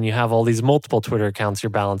alts. And then you have all these multiple Twitter accounts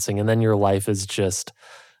you're balancing. And then your life is just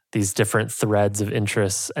these different threads of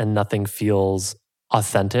interests and nothing feels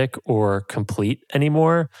authentic or complete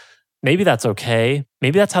anymore. Maybe that's okay.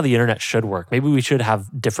 Maybe that's how the internet should work. Maybe we should have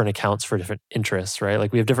different accounts for different interests, right?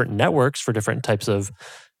 Like we have different networks for different types of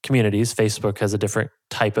communities. Facebook has a different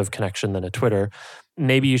type of connection than a Twitter.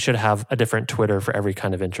 Maybe you should have a different Twitter for every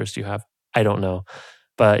kind of interest you have. I don't know.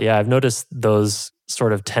 But yeah, I've noticed those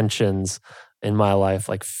sort of tensions in my life,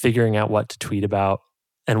 like figuring out what to tweet about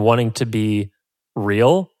and wanting to be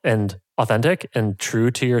real and authentic and true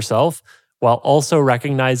to yourself while also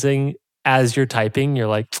recognizing as you're typing, you're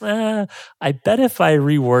like, I bet if I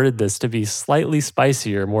reworded this to be slightly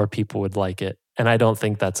spicier, more people would like it. And I don't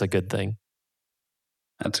think that's a good thing.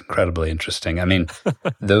 That's incredibly interesting. I mean,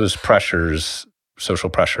 those pressures, social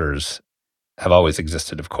pressures, have always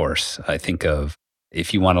existed, of course. I think of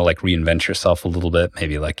if you want to like reinvent yourself a little bit,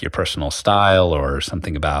 maybe like your personal style or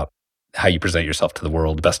something about how you present yourself to the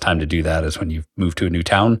world, the best time to do that is when you move to a new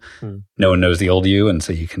town. No one knows the old you. And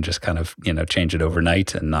so you can just kind of, change it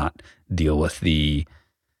overnight and not deal with the,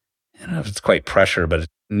 I don't know if it's quite pressure, but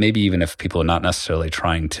maybe even if people are not necessarily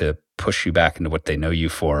trying to push you back into what they know you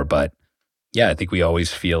for. But yeah, I think we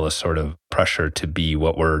always feel a sort of pressure to be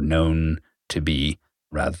what we're known to be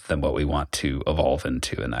rather than what we want to evolve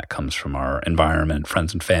into. And that comes from our environment,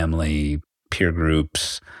 friends and family, peer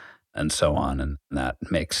groups, and so on. And that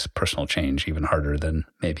makes personal change even harder than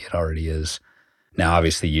maybe it already is. Now,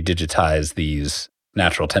 obviously, you digitize these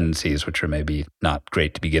natural tendencies, which are maybe not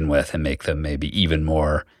great to begin with, and make them maybe even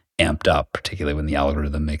more amped up, particularly when the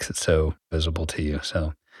algorithm makes it so visible to you.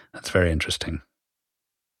 So that's very interesting.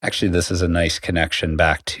 Actually, this is a nice connection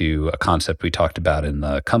back to a concept we talked about in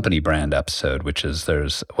the company brand episode, which is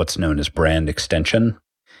there's what's known as brand extension.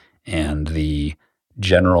 And the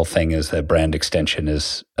general thing is that brand extension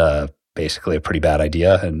is basically a pretty bad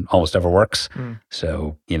idea and almost never works.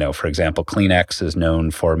 So, for example, Kleenex is known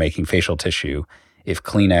for making facial tissue. If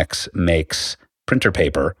Kleenex makes printer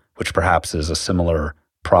paper, which perhaps is a similar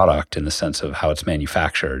product in the sense of how it's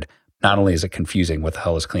manufactured, not only is it confusing what the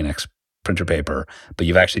hell is Kleenex printer paper, but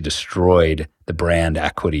you've actually destroyed the brand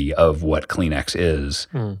equity of what Kleenex is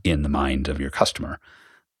in the mind of your customer.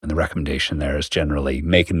 And the recommendation there is generally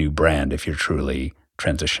make a new brand if you're truly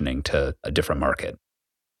transitioning to a different market.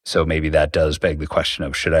 So maybe that does beg the question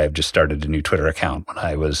of, should I have just started a new Twitter account when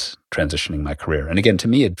I was transitioning my career? And again, to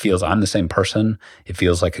me, it feels I'm the same person. It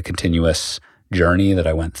feels like a continuous journey that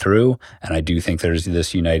I went through. And I do think there's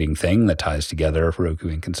this uniting thing that ties together Roku,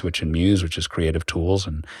 Ink, and Switch and Muse, which is creative tools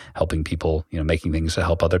and helping people, making things to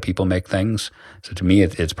help other people make things. So to me,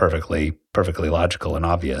 it's perfectly logical and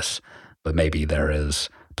obvious. But maybe there is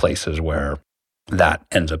places where that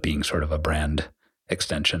ends up being sort of a brand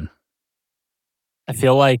extension. I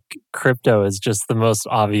feel like crypto is just the most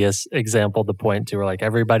obvious example to point to, where like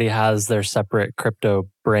everybody has their separate crypto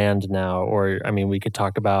brand now. Or, we could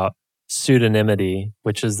talk about pseudonymity,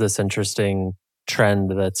 which is this interesting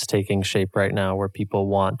trend that's taking shape right now, where people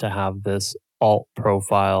want to have this alt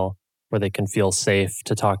profile where they can feel safe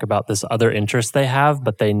to talk about this other interest they have,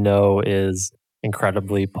 but they know is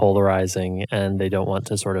incredibly polarizing, and they don't want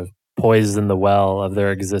to sort of poison the well of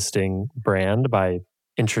their existing brand by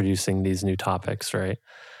introducing these new topics, right?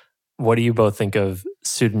 What do you both think of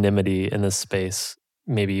pseudonymity in this space?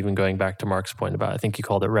 Maybe even going back to Mark's point about, I think you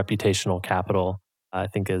called it reputational capital, I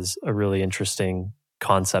think is a really interesting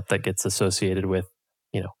concept that gets associated with,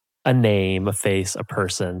 a name, a face, a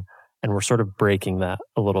person, and we're sort of breaking that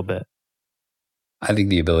a little bit. I think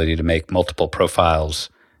the ability to make multiple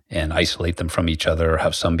profiles and isolate them from each other,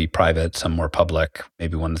 have some be private, some more public,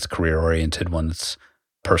 maybe one that's career-oriented, one that's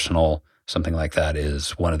personal, something like that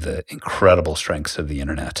is one of the incredible strengths of the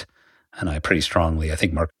internet. And I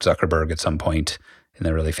think Mark Zuckerberg at some point in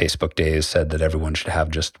the early Facebook days said that everyone should have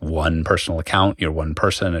just one personal account. You're one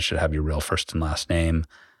person. It should have your real first and last name.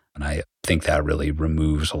 And I think that really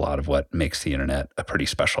removes a lot of what makes the internet a pretty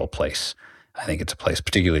special place. I think it's a place,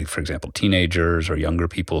 particularly, for example, teenagers or younger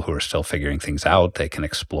people who are still figuring things out. They can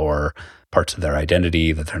explore parts of their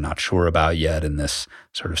identity that they're not sure about yet in this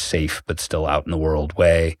sort of safe but still out in the world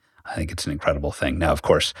way. I think it's an incredible thing. Now, of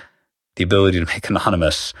course, the ability to make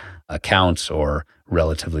anonymous accounts or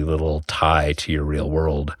relatively little tie to your real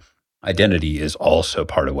world identity is also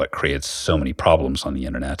part of what creates so many problems on the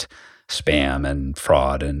internet, spam and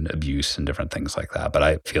fraud and abuse and different things like that. But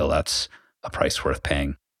I feel that's a price worth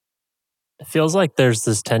paying. It feels like there's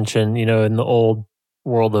this tension, in the old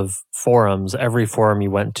world of forums, every forum you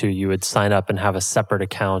went to, you would sign up and have a separate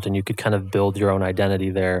account, and you could kind of build your own identity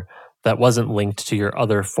there that wasn't linked to your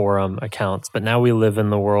other forum accounts. But now we live in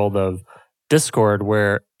the world of Discord,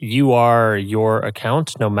 where you are your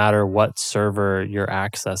account no matter what server you're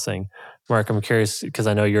accessing. Mark, I'm curious, because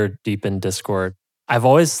I know you're deep in Discord. I've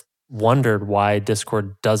always wondered why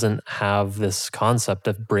Discord doesn't have this concept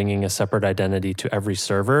of bringing a separate identity to every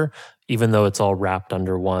server, even though it's all wrapped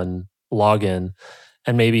under one login.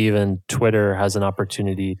 And maybe even Twitter has an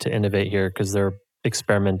opportunity to innovate here, because they're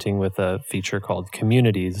experimenting with a feature called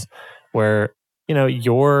communities, where,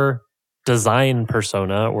 your design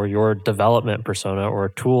persona or your development persona or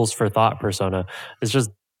tools for thought persona is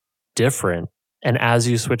just different. And as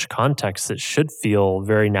you switch contexts, it should feel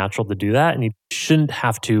very natural to do that. And you shouldn't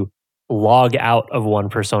have to log out of one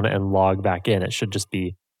persona and log back in. It should just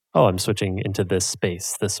be, I'm switching into this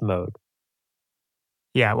space, this mode.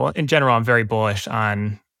 Yeah, well, in general, I'm very bullish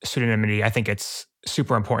on pseudonymity. I think it's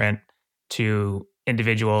super important to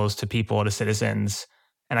individuals, to people, to citizens.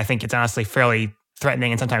 And I think it's honestly fairly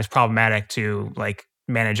threatening and sometimes problematic to like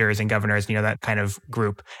managers and governors, that kind of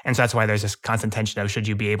group. And so that's why there's this constant tension of, should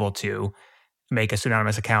you be able to make a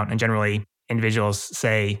pseudonymous account? And generally individuals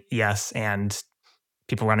say yes, and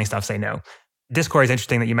people running stuff say no. Discord is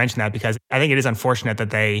interesting that you mentioned that, because I think it is unfortunate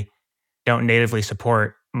that they don't natively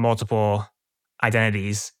support multiple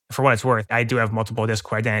identities. For what it's worth, I do have multiple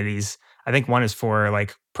Discord identities. I think one is for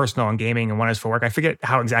like personal and gaming, and one is for work. I forget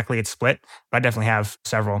how exactly it's split, but I definitely have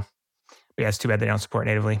several. But yeah, it's too bad they don't support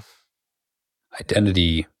natively.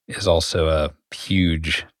 Identity is also a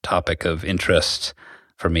huge topic of interest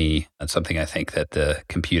for me. That's something I think that the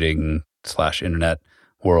computing/internet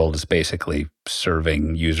world is basically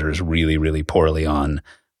serving users really, really poorly on,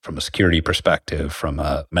 from a security perspective, from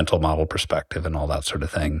a mental model perspective, and all that sort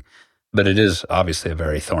of thing. But it is obviously a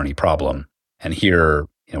very thorny problem. And here,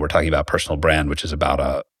 we're talking about personal brand, which is about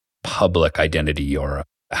a public identity or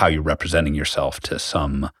how you're representing yourself to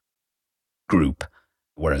some group,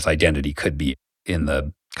 whereas identity could be, in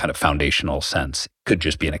the kind of foundational sense, could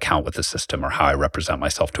just be an account with the system, or how I represent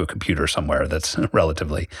myself to a computer somewhere. That's a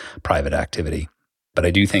relatively private activity. But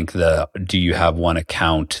I do think do you have one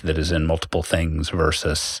account that is in multiple things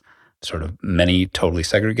versus sort of many totally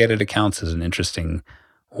segregated accounts is an interesting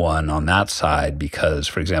one on that side, because,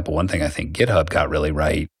 for example, one thing I think GitHub got really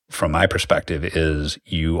right from my perspective is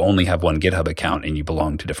you only have one GitHub account and you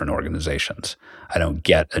belong to different organizations. I don't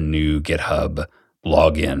get a new GitHub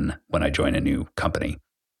login when I join a new company.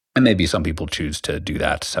 And maybe some people choose to do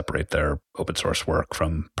that, to separate their open source work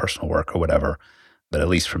from personal work or whatever. But at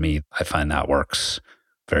least for me, I find that works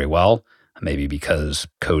very well. Maybe because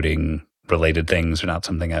coding related things are not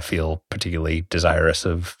something I feel particularly desirous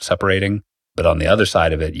of separating. But on the other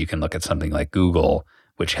side of it, you can look at something like Google,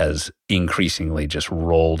 which has increasingly just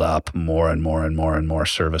rolled up more and more and more and more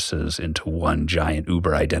services into one giant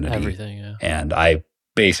Uber identity. Everything, yeah. And I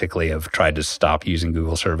basically have tried to stop using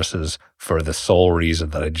Google services for the sole reason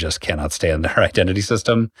that I just cannot stand their identity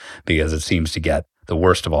system, because it seems to get the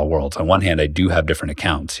worst of all worlds. On one hand, I do have different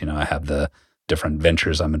accounts. I have the different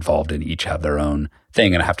ventures I'm involved in, each have their own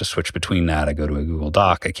thing, and I have to switch between that. I go to a Google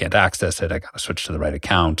Doc, I can't access it, I got to switch to the right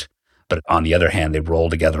account. But on the other hand, they roll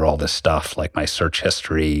together all this stuff like my search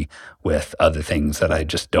history with other things that I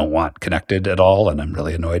just don't want connected at all, and I'm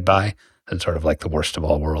really annoyed by. It's sort of like the worst of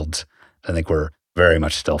all worlds. I think we're very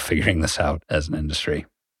much still figuring this out as an industry.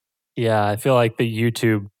 Yeah, I feel like the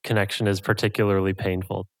YouTube connection is particularly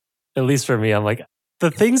painful. At least for me, I'm like,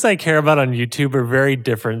 the things I care about on YouTube are very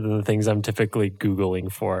different than the things I'm typically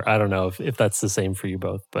Googling for. I don't know if that's the same for you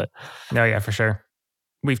both, but. No, yeah, for sure.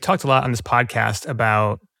 We've talked a lot on this podcast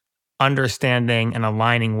about understanding and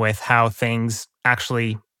aligning with how things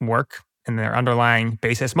actually work and their underlying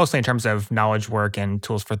basis, mostly in terms of knowledge work and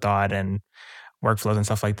tools for thought and workflows and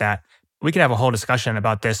stuff like that. We could have a whole discussion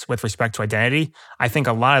about this with respect to identity. I think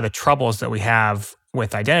a lot of the troubles that we have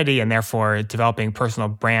with identity and therefore developing personal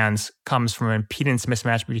brands comes from an impedance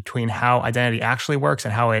mismatch between how identity actually works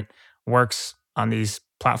and how it works on these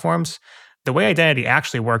platforms. The way identity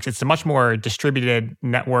actually works, it's a much more distributed,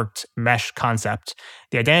 networked mesh concept.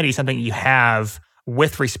 The identity is something you have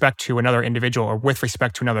with respect to another individual or with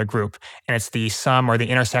respect to another group. And it's the sum or the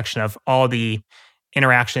intersection of all the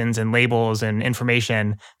interactions and labels and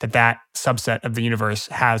information that subset of the universe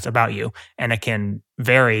has about you. And it can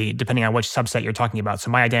vary depending on which subset you're talking about. So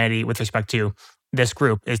my identity with respect to this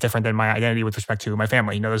group is different than my identity with respect to my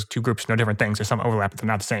family. Those two groups know different things. There's some overlap, but they're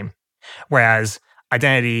not the same. Whereas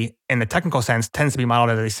identity in the technical sense tends to be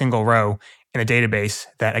modeled as a single row in a database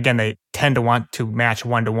that, again, they tend to want to match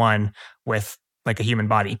one-to-one with like a human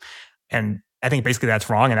body. And I think basically that's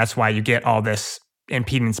wrong. And that's why you get all this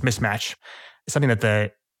impedance mismatch. It's something that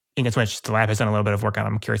the IncontSwitch, the lab, has done a little bit of work on.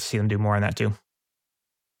 I'm curious to see them do more on that too.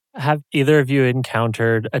 Have either of you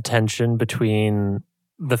encountered a tension between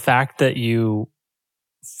the fact that you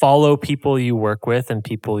follow people you work with and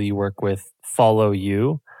people you work with follow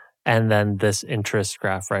you, and then this interest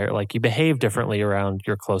graph, right? Like you behave differently around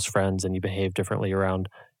your close friends and you behave differently around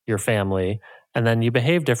your family, and then you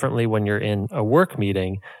behave differently when you're in a work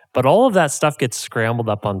meeting. But all of that stuff gets scrambled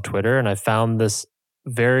up on Twitter, and I found this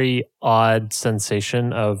very odd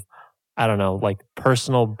sensation of, I don't know, like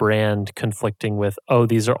personal brand conflicting with, oh,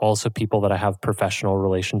 these are also people that I have professional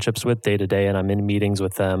relationships with day to day, and I'm in meetings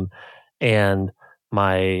with them. And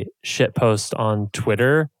my shit post on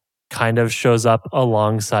Twitter kind of shows up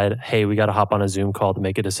alongside, hey, we got to hop on a Zoom call to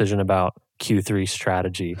make a decision about Q3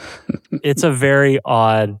 strategy. It's a very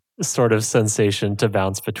odd sort of sensation to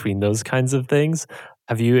bounce between those kinds of things.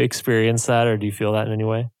 Have you experienced that, or do you feel that in any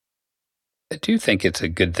way? I do think it's a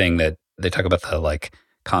good thing that they talk about the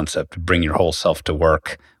concept, bring your whole self to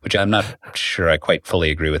work, which I'm not sure I quite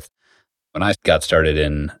fully agree with. When I got started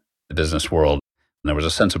in the business world, there was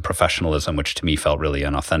a sense of professionalism, which to me felt really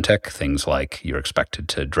inauthentic. Things like you're expected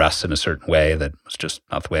to dress in a certain way that was just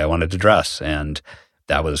not the way I wanted to dress. And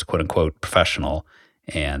that was quote unquote professional.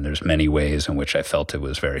 And there's many ways in which I felt it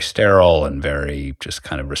was very sterile and very just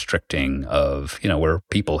kind of restricting of, we're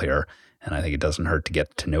people here. And I think it doesn't hurt to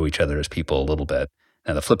get to know each other as people a little bit.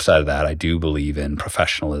 Now, the flip side of that, I do believe in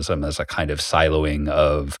professionalism as a kind of siloing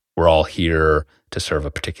of we're all here to serve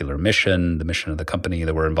a particular mission, the mission of the company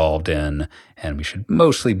that we're involved in, and we should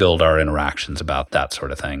mostly build our interactions about that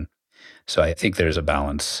sort of thing. So I think there's a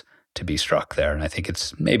balance to be struck there. And I think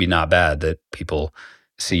it's maybe not bad that people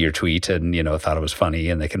see your tweet and, thought it was funny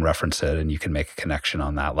and they can reference it and you can make a connection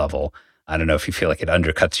on that level. I don't know if you feel like it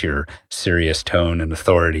undercuts your serious tone and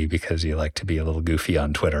authority because you like to be a little goofy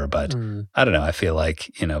on Twitter, but I don't know. I feel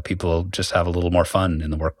like, people just have a little more fun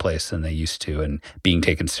in the workplace than they used to, and being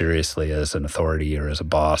taken seriously as an authority or as a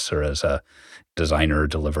boss or as a designer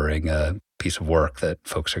delivering a piece of work that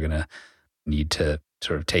folks are going to need to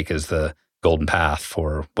sort of take as the golden path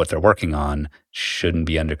for what they're working on shouldn't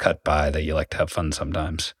be undercut by that you like to have fun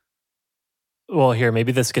sometimes. Well, here,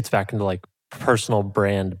 maybe this gets back into personal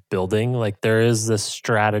brand building. Like there is this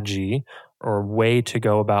strategy or way to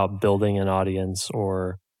go about building an audience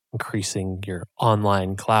or increasing your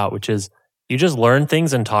online clout, which is you just learn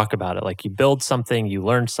things and talk about it. Like you build something, you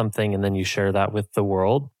learn something, and then you share that with the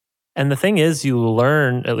world. And the thing is, you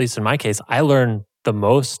learn, at least in my case, I learn the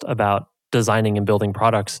most about designing and building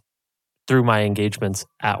products through my engagements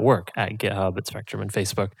at work, at GitHub, at Spectrum, and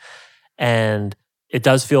Facebook. And it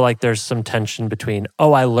does feel like there's some tension between,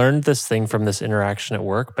 oh, I learned this thing from this interaction at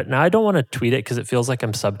work, but now I don't want to tweet it because it feels like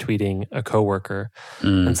I'm subtweeting a coworker.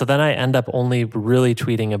 And so then I end up only really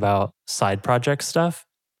tweeting about side project stuff.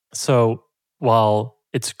 So while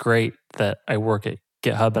it's great that I work at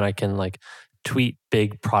GitHub and I can like tweet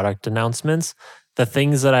big product announcements, the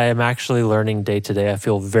things that I am actually learning day to day, I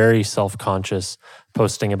feel very self-conscious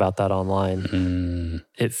posting about that online.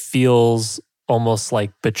 It feels almost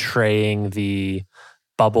like betraying the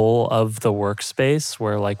bubble of the workspace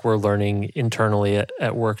where like we're learning internally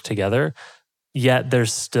at work together. Yet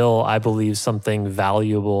there's still, I believe, something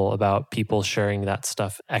valuable about people sharing that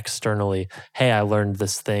stuff externally. Hey, I learned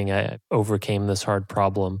this thing. I overcame this hard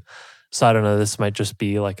problem. So I don't know, this might just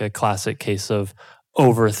be like a classic case of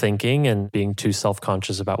overthinking and being too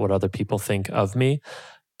self-conscious about what other people think of me.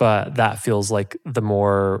 But that feels like the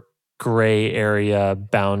more gray area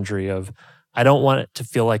boundary of, I don't want it to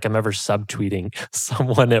feel like I'm ever subtweeting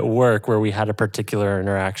someone at work where we had a particular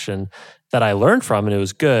interaction that I learned from and it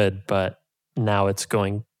was good, but now it's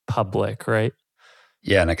going public, right?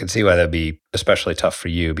 Yeah, and I can see why that'd be especially tough for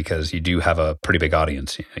you because you do have a pretty big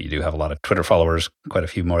audience. You do have a lot of Twitter followers, quite a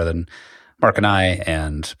few more than Mark and I,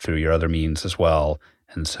 and through your other means as well.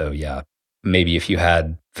 And so, yeah, maybe if you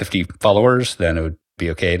had 50 followers, then it would be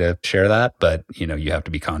okay to share that. But, you have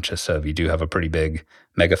to be conscious of, you do have a pretty big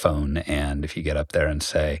megaphone. And if you get up there and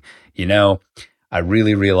say, I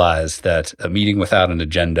really realized that a meeting without an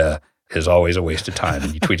agenda is always a waste of time.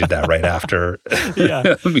 And you tweeted that right after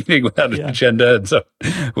a meeting without an agenda. And so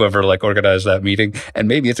whoever organized that meeting, and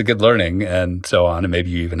maybe it's a good learning and so on. And maybe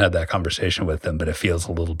you even had that conversation with them, but it feels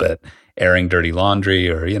a little bit airing dirty laundry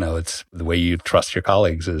or, it's the way you trust your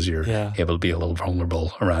colleagues is you're able to be a little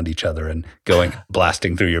vulnerable around each other and going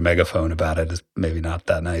blasting through your megaphone about it is maybe not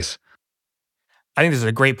that nice. I think this is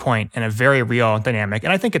a great point and a very real dynamic.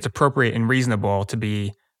 And I think it's appropriate and reasonable to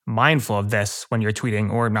be mindful of this when you're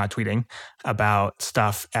tweeting or not tweeting about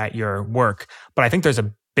stuff at your work. But I think there's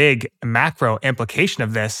a big macro implication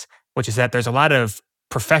of this, which is that there's a lot of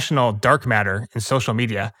professional dark matter in social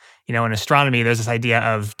media. In astronomy, there's this idea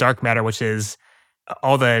of dark matter, which is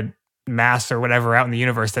all the mass or whatever out in the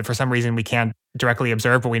universe that for some reason we can't directly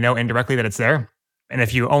observe, but we know indirectly that it's there. And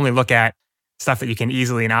if you only look at stuff that you can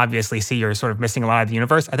easily and obviously see, you're sort of missing a lot of the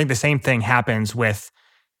universe. I think the same thing happens with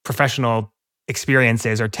professional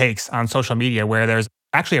experiences or takes on social media, where there's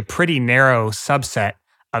actually a pretty narrow subset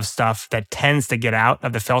of stuff that tends to get out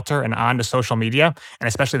of the filter and onto social media, and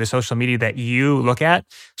especially the social media that you look at.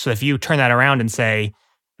 So if you turn that around and say,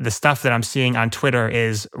 the stuff that I'm seeing on Twitter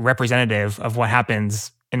is representative of what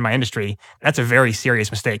happens in my industry, that's a very serious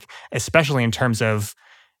mistake, especially in terms of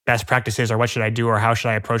best practices or what should I do or how should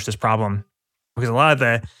I approach this problem. Because a lot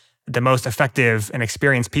of the most effective and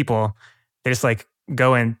experienced people, they just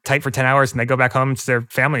go and type for 10 hours and they go back home to their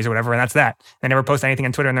families or whatever, and that's that. They never post anything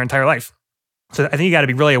on Twitter in their entire life. So I think you got to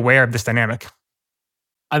be really aware of this dynamic.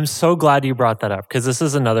 I'm so glad you brought that up because this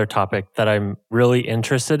is another topic that I'm really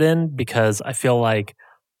interested in because I feel like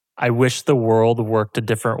I wish the world worked a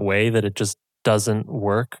different way, that it just doesn't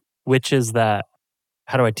work, which is that,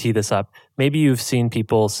 how do I tee this up? Maybe you've seen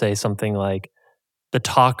people say something like, the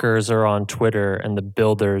talkers are on Twitter and the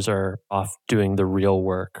builders are off doing the real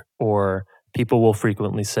work. Or people will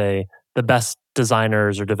frequently say, the best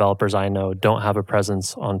designers or developers I know don't have a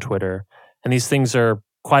presence on Twitter. And these things are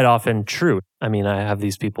quite often true. I mean, I have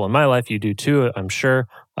these people in my life, you do too, I'm sure,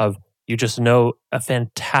 of you just know a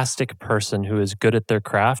fantastic person who is good at their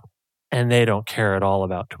craft and they don't care at all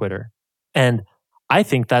about Twitter. And I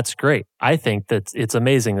think that's great. I think that it's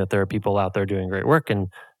amazing that there are people out there doing great work. And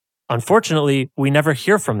unfortunately, we never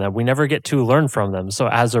hear from them. We never get to learn from them. So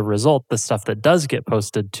as a result, the stuff that does get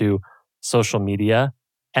posted to social media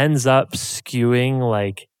ends up skewing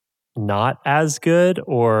not as good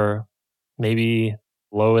or maybe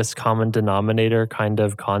lowest common denominator kind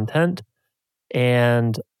of content.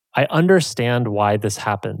 And I understand why this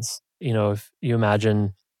happens. If you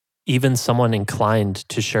imagine even someone inclined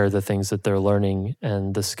to share the things that they're learning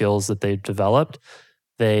and the skills that they've developed,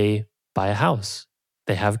 they buy a house,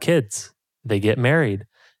 they have kids, they get married,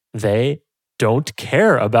 they don't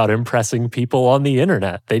care about impressing people on the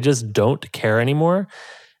internet. They just don't care anymore.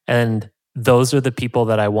 And those are the people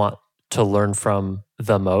that I want to learn from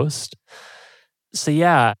the most. So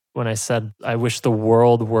yeah, when I said I wish the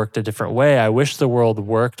world worked a different way, I wish the world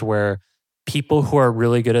worked where people who are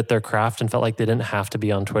really good at their craft and felt like they didn't have to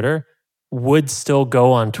be on Twitter would still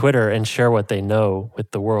go on Twitter and share what they know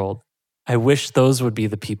with the world. I wish those would be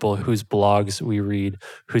the people whose blogs we read,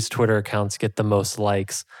 whose Twitter accounts get the most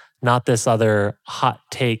likes, not this other hot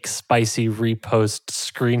take, spicy repost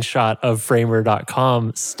screenshot of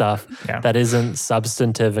framer.com stuff that isn't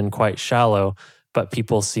substantive and quite shallow, but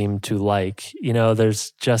people seem to like.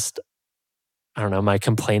 There's just, I don't know, am I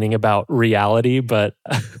complaining about reality? But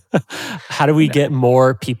how do we get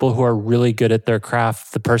more people who are really good at their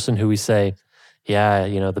craft? The person who we say, yeah,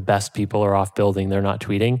 the best people are off building, they're not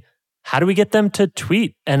tweeting. How do we get them to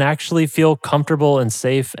tweet and actually feel comfortable and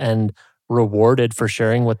safe and rewarded for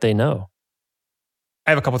sharing what they know? I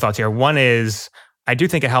have a couple thoughts here. One is, I do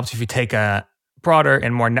think it helps if you take a broader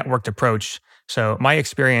and more networked approach. So my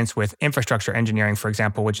experience with infrastructure engineering, for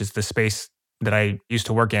example, which is the space that I used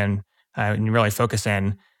to work in and really focus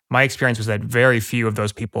in, my experience was that very few of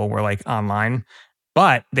those people were like online,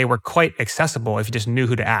 but they were quite accessible if you just knew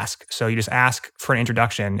who to ask. So you just ask for an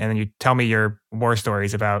introduction and then you tell me your war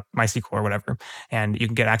stories about MySQL or whatever, and you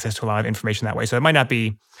can get access to a lot of information that way. So it might not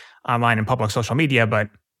be online and public social media, but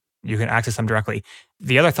you can access them directly.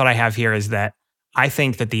 The other thought I have here is that I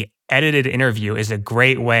think that the edited interview is a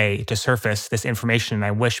great way to surface this information. And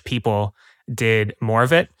I wish people did more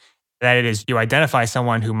of it. That it is, you identify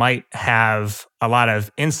someone who might have a lot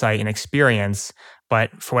of insight and experience,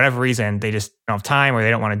 but for whatever reason, they just don't have time or they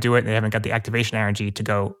don't want to do it. They haven't got the activation energy to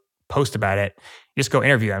go post about it. You just go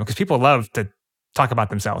interview them because people love to talk about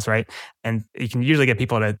themselves, right? And you can usually get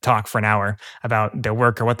people to talk for an hour about their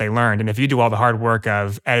work or what they learned. And if you do all the hard work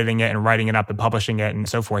of editing it and writing it up and publishing it and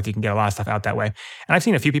so forth, you can get a lot of stuff out that way. And I've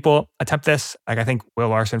seen a few people attempt this. Like I think Will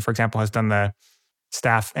Larson, for example, has done the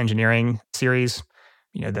staff engineering series.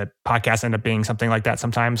 The podcasts end up being something like that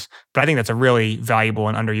sometimes. But I think that's a really valuable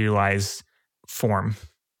and underutilized form.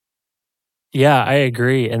 Yeah, I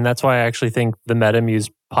agree. And that's why I actually think the MetaMuse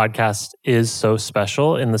podcast is so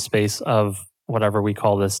special in the space of whatever we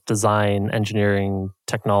call this design, engineering,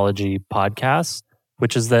 technology podcast,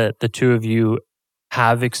 which is that the two of you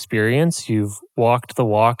have experience, you've walked the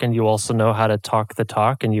walk, and you also know how to talk the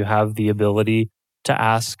talk, and you have the ability to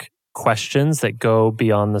ask questions that go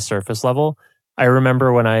beyond the surface level. I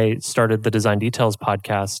remember when I started the Design Details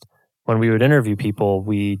podcast, when we would interview people,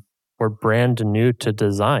 we were brand new to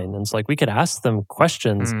design. And it's like we could ask them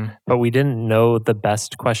questions, but we didn't know the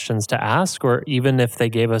best questions to ask, or even if they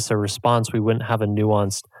gave us a response, we wouldn't have a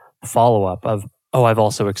nuanced follow-up of, oh, I've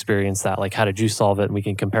also experienced that. Like, how did you solve it? And we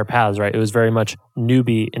can compare paths, right? It was very much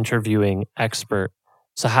newbie interviewing expert.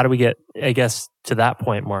 So how do we get, I guess, to that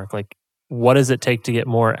point, Mark? Like, what does it take to get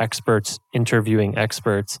more experts interviewing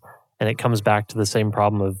experts? And it comes back to the same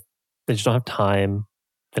problem of they just don't have time.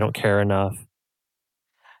 They don't care enough.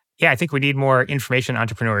 Yeah, I think we need more information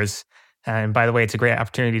entrepreneurs. And by the way, it's a great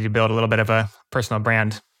opportunity to build a little bit of a personal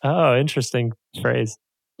brand. Oh, interesting phrase.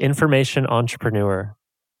 Information entrepreneur.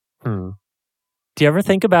 Do you ever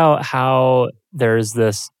think about how there's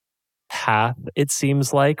this path, it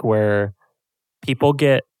seems like, where people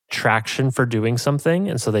get traction for doing something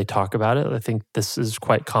and so they talk about it? I think this is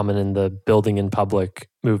quite common in the building in public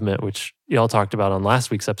movement, which y'all talked about on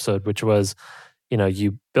last week's episode, which was,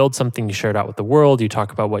 you build something, you share it out with the world, you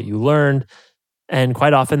talk about what you learned, and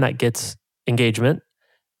quite often that gets engagement,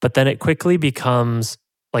 but then it quickly becomes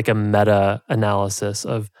like a meta analysis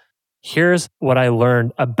of here's what I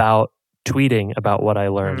learned about tweeting about what I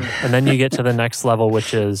learned. And then you get to the next level,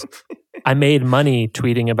 which is I made money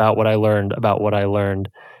tweeting about what I learned about what I learned.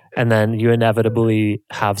 And then you inevitably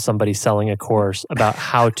have somebody selling a course about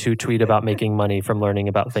how to tweet about making money from learning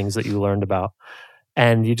about things that you learned about.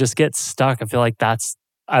 And you just get stuck. I feel like that's,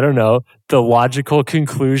 I don't know, the logical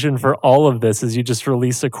conclusion for all of this is you just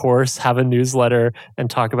release a course, have a newsletter, and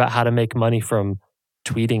talk about how to make money from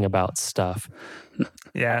tweeting about stuff.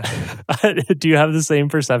 Yeah. Do you have the same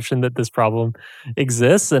perception that this problem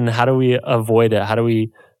exists? And how do we avoid it? How do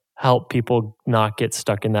we help people not get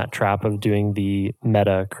stuck in that trap of doing the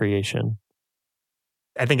meta creation?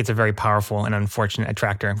 I think it's a very powerful and unfortunate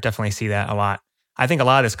attractor. Definitely see that a lot. I think a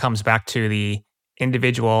lot of this comes back to the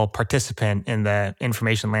individual participant in the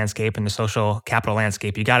information landscape and the social capital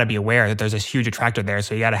landscape. You got to be aware that there's this huge attractor there.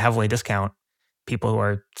 So you got to heavily discount people who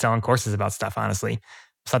are selling courses about stuff, honestly.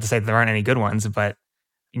 It's not to say that there aren't any good ones, but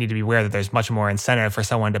you need to be aware that there's much more incentive for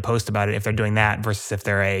someone to post about it if they're doing that versus if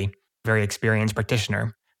they're a very experienced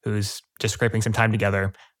practitioner who's just scraping some time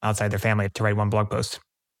together outside their family to write one blog post.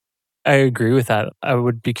 I agree with that. I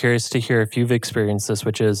would be curious to hear if you've experienced this,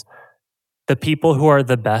 which is the people who are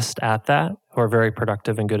the best at that, who are very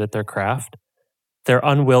productive and good at their craft, they're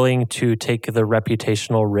unwilling to take the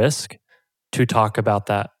reputational risk to talk about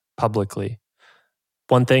that publicly.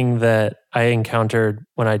 One thing that I encountered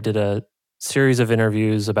when I did a series of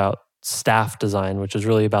interviews about staff design, which is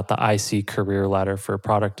really about the IC career ladder for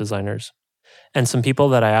product designers. And some people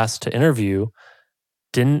that I asked to interview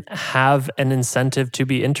didn't have an incentive to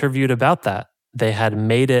be interviewed about that. They had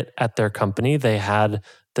made it at their company. They had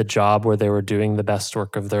the job where they were doing the best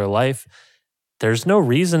work of their life. There's no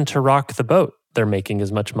reason to rock the boat. They're making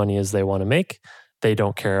as much money as they want to make. They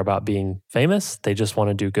don't care about being famous. They just want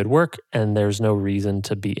to do good work. And there's no reason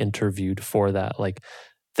to be interviewed for that. Like,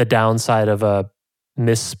 the downside of a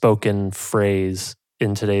misspoken phrase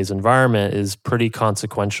in today's environment is pretty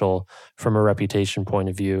consequential from a reputation point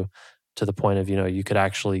of view, to the point of, you could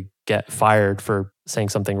actually get fired for saying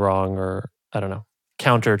something wrong, or, I don't know,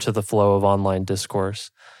 counter to the flow of online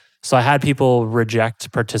discourse. So I had people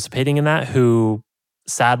reject participating in that who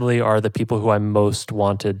sadly are the people who I most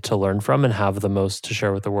wanted to learn from and have the most to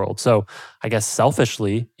share with the world. So I guess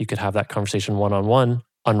selfishly, you could have that conversation one-on-one,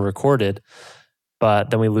 unrecorded, but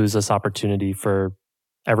then we lose this opportunity for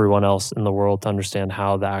everyone else in the world to understand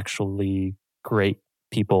how the actually great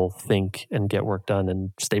people think and get work done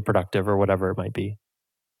and stay productive, or whatever it might be.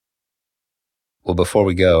 Well, before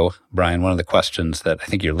we go, Brian, one of the questions that I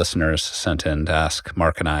think your listeners sent in to ask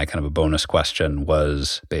Mark and I, kind of a bonus question,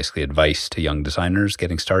 was basically advice to young designers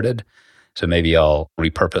getting started. So maybe I'll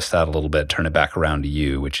repurpose that a little bit, turn it back around to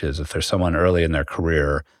you, which is, if there's someone early in their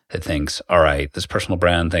career that thinks, all right, this personal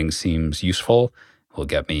brand thing seems useful, will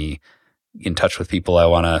get me in touch with people I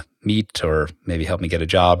want to meet, or maybe help me get a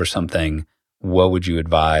job or something, what would you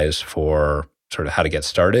advise for sort of how to get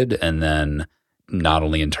started? And then not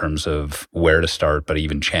only in terms of where to start, but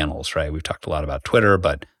even channels, right? We've talked a lot about Twitter,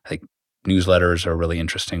 but I think newsletters are a really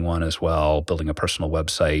interesting one as well, building a personal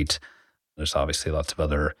website. There's obviously lots of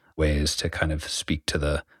other ways to kind of speak to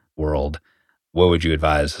the world. What would you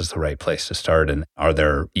advise is the right place to start? And are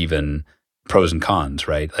there even pros and cons,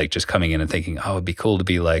 right? Like, just coming in and thinking, oh, it'd be cool to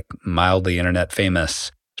be like mildly internet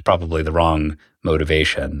famous, is probably the wrong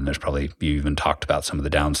motivation. There's probably, you even talked about some of the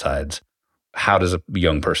downsides. How does a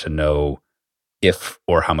young person know if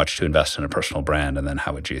or how much to invest in a personal brand? And then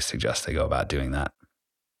how would you suggest they go about doing that?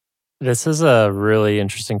 This is a really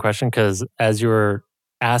interesting question, because as you were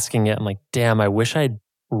asking it, I'm like, damn, I wish I'd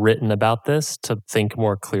written about this to think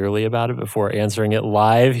more clearly about it before answering it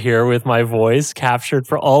live here with my voice captured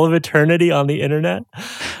for all of eternity on the internet.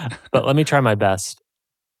 But let me try my best.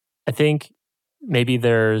 I think maybe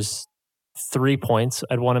there's 3 points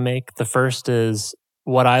I'd want to make. The first is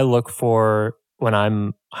what I look for when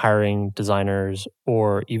I'm hiring designers,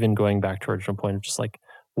 or even going back to original point of just like,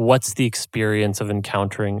 what's the experience of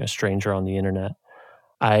encountering a stranger on the internet?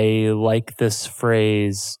 I like this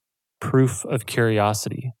phrase, proof of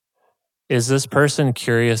curiosity. Is this person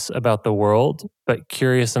curious about the world, but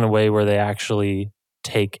curious in a way where they actually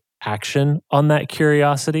take action on that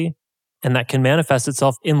curiosity? And that can manifest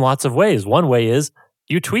itself in lots of ways. One way is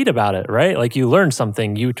you tweet about it, right? Like, you learned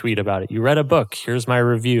something, you tweet about it. You read a book, here's my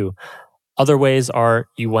review. Other ways are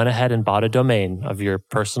you went ahead and bought a domain of your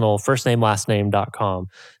personal firstname.lastname.com.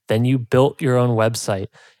 Then you built your own website.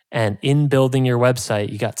 And in building your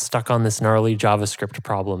website, you got stuck on this gnarly JavaScript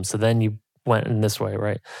problem. So then you went in this way,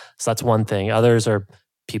 right? So that's one thing. Others are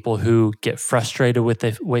people who get frustrated with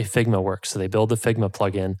the way Figma works. So they build a Figma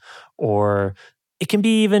plugin. Or it can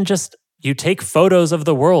be even just you take photos of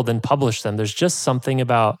the world and publish them. There's just something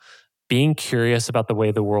about being curious about the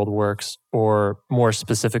way the world works, or more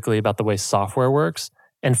specifically about the way software works,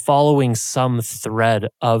 and following some thread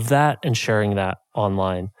of that and sharing that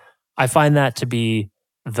online. I find that to be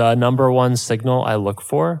the number one signal I look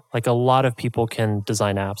for. Like, a lot of people can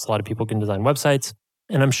design apps, a lot of people can design websites,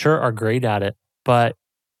 and I'm sure are great at it, but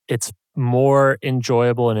it's more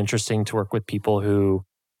enjoyable and interesting to work with people who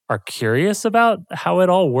are curious about how it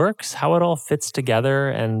all works, how it all fits together,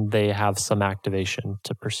 and they have some activation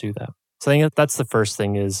to pursue that. So I think that's the first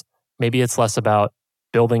thing, is maybe it's less about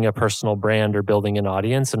building a personal brand or building an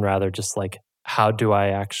audience, and rather just like, how do I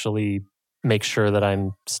actually make sure that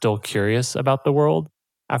I'm still curious about the world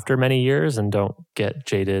after many years and don't get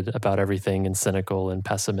jaded about everything and cynical and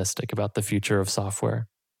pessimistic about the future of software.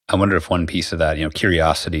 I wonder if one piece of that,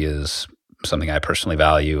 curiosity is something I personally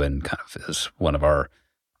value, and kind of is one of our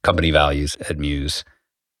company values at Muse.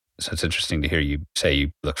 So it's interesting to hear you say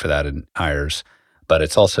you look for that in hires. But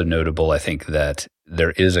it's also notable, I think, that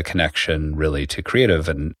there is a connection really to creative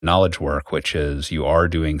and knowledge work, which is you are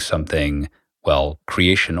doing something,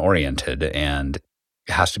 creation oriented, and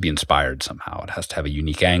it has to be inspired somehow. It has to have a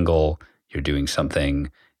unique angle. You're doing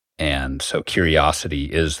something. And so curiosity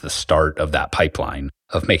is the start of that pipeline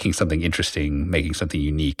of making something interesting, making something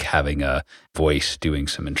unique, having a voice, doing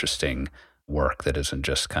some interesting work that isn't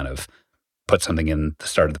just kind of put something in the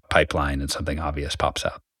start of the pipeline and something obvious pops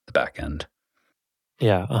out the back end.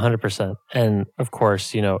 Yeah, 100%. And of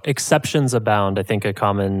course, exceptions abound. I think a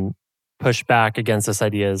common pushback against this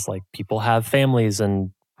idea is like people have families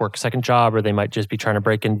and work a second job, or they might just be trying to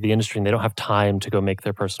break into the industry and they don't have time to go make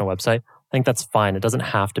their personal website. I think that's fine. It doesn't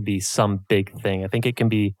have to be some big thing. I think it can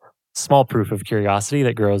be small proof of curiosity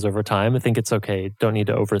that grows over time. I think it's okay. Don't need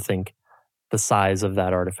to overthink the size of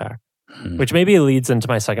that artifact, which maybe leads into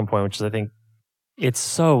my second point, which is I think it's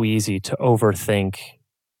so easy to overthink.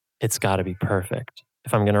 It's got to be perfect.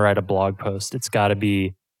 If I'm going to write a blog post, it's got to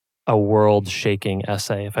be a world-shaking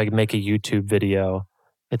essay. If I make a YouTube video,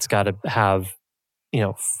 it's got to have,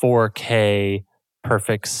 4K,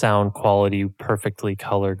 perfect sound quality, perfectly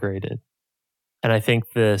color graded. And I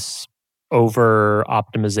think this over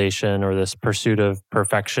optimization or this pursuit of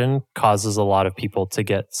perfection causes a lot of people to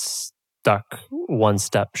get stuck one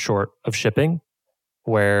step short of shipping,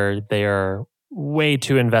 where they are way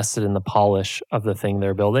too invested in the polish of the thing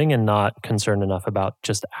they're building and not concerned enough about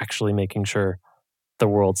just actually making sure the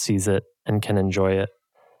world sees it and can enjoy it.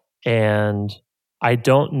 And I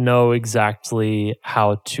don't know exactly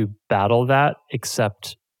how to battle that,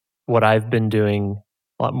 except what I've been doing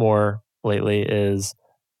a lot more lately is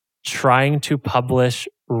trying to publish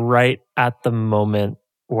right at the moment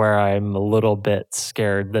where I'm a little bit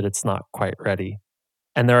scared that it's not quite ready.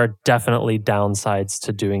 And there are definitely downsides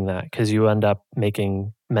to doing that because you end up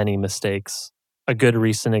making many mistakes. A good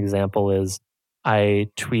recent example is I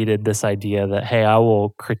tweeted this idea that, hey, I will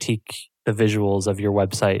critique the visuals of your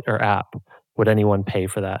website or app. Would anyone pay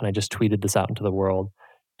for that? And I just tweeted this out into the world.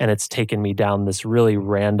 And it's taken me down this really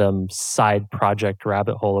random side project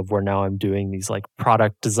rabbit hole of where now I'm doing these like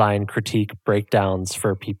product design critique breakdowns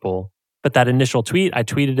for people. But that initial tweet, I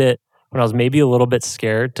tweeted it when I was maybe a little bit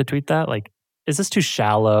scared to tweet that. Like, is this too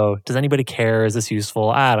shallow? Does anybody care? Is this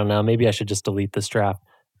useful? I don't know. Maybe I should just delete this draft.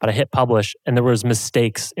 But I hit publish and there was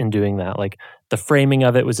mistakes in doing that. Like the framing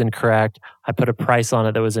of it was incorrect. I put a price on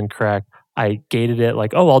it that was incorrect. I gated it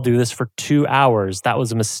like, oh, I'll do this for 2 hours. That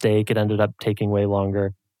was a mistake. It ended up taking way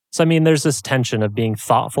longer. So, I mean, there's this tension of being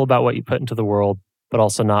thoughtful about what you put into the world, but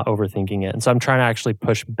also not overthinking it. And so I'm trying to actually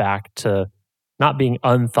push back to not being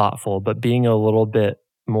unthoughtful, but being a little bit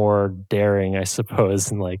more daring, I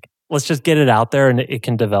suppose. And like, let's just get it out there and it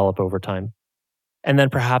can develop over time. And then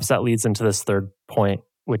perhaps that leads into this third point,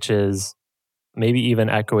 which is maybe even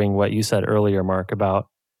echoing what you said earlier, Mark, about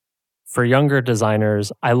for younger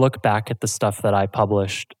designers, I look back at the stuff that I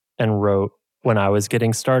published and wrote when I was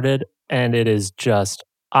getting started, and it is just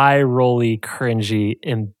eye-rolly, cringy,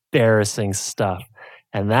 embarrassing stuff.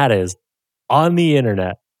 And that is on the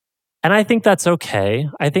internet. And I think that's okay.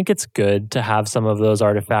 I think it's good to have some of those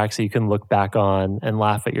artifacts that you can look back on and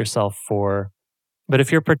laugh at yourself for. But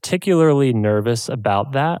if you're particularly nervous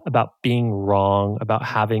about that, about being wrong, about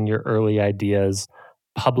having your early ideas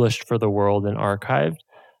published for the world and archived,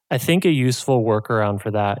 I think a useful workaround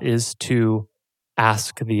for that is to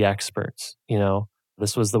ask the experts.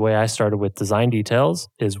 This was the way I started with Design Details,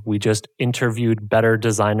 is we just interviewed better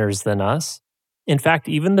designers than us. In fact,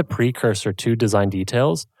 even the precursor to Design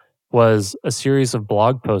Details was a series of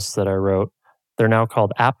blog posts that I wrote. They're now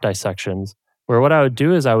called App Dissections, where what I would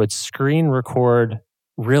do is I would screen record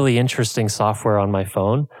really interesting software on my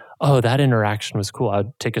phone. Oh, that interaction was cool.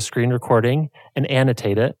 I'd take a screen recording and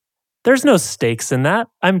annotate it. There's no stakes in that.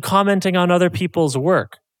 I'm commenting on other people's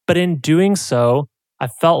work. But in doing so, I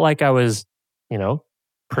felt like I was,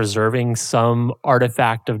 preserving some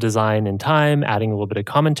artifact of design in time, adding a little bit of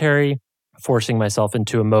commentary, forcing myself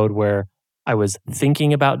into a mode where I was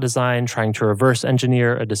thinking about design, trying to reverse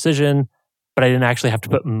engineer a decision, but I didn't actually have to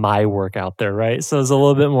put my work out there, right? So it was a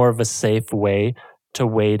little bit more of a safe way to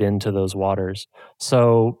wade into those waters.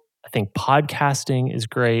 So I think podcasting is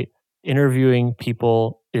great. Interviewing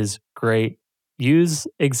people is great. Use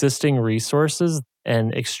existing resources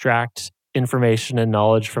and extract information and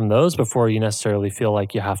knowledge from those before you necessarily feel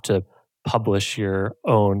like you have to publish your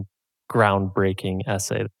own groundbreaking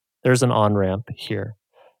essay. There's an on-ramp here.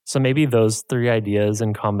 So maybe those three ideas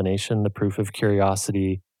in combination, the proof of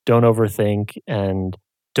curiosity, don't overthink, and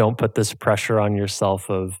don't put this pressure on yourself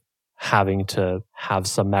of having to have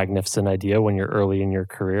some magnificent idea when you're early in your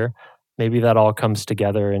career. Maybe that all comes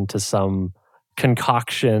together into some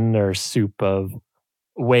concoction or soup of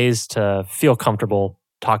ways to feel comfortable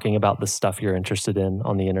talking about the stuff you're interested in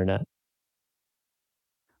on the internet.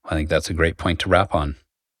 I think that's a great point to wrap on.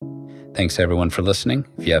 Thanks everyone for listening.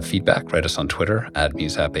 If you have feedback, write us on Twitter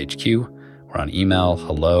 @MuseAppHQ or on email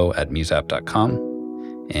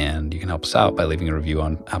hello@museapp.com. And you can help us out by leaving a review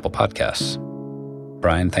on Apple Podcasts.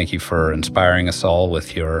 Brian, thank you for inspiring us all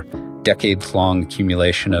with your decades-long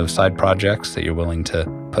accumulation of side projects that you're willing to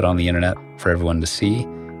put on the internet for everyone to see.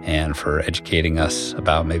 and for educating us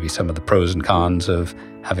about maybe some of the pros and cons of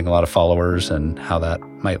having a lot of followers and how that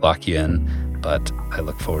might lock you in. But I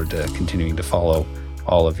look forward to continuing to follow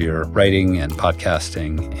all of your writing and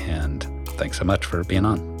podcasting, and thanks so much for being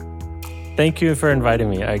on. Thank you for inviting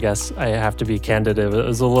me. I guess I have to be candid. I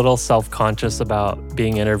was a little self-conscious about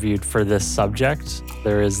being interviewed for this subject.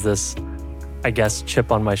 There is this, I guess,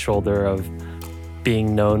 chip on my shoulder of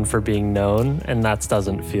being known for being known, and that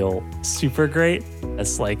doesn't feel super great.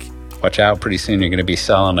 It's like, watch out, pretty soon you're going to be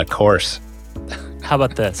selling a course. How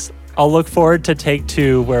about this? I'll look forward to take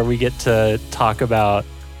 2 where we get to talk about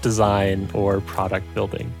design or product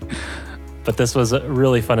building. But this was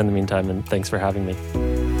really fun in the meantime, and thanks for having me.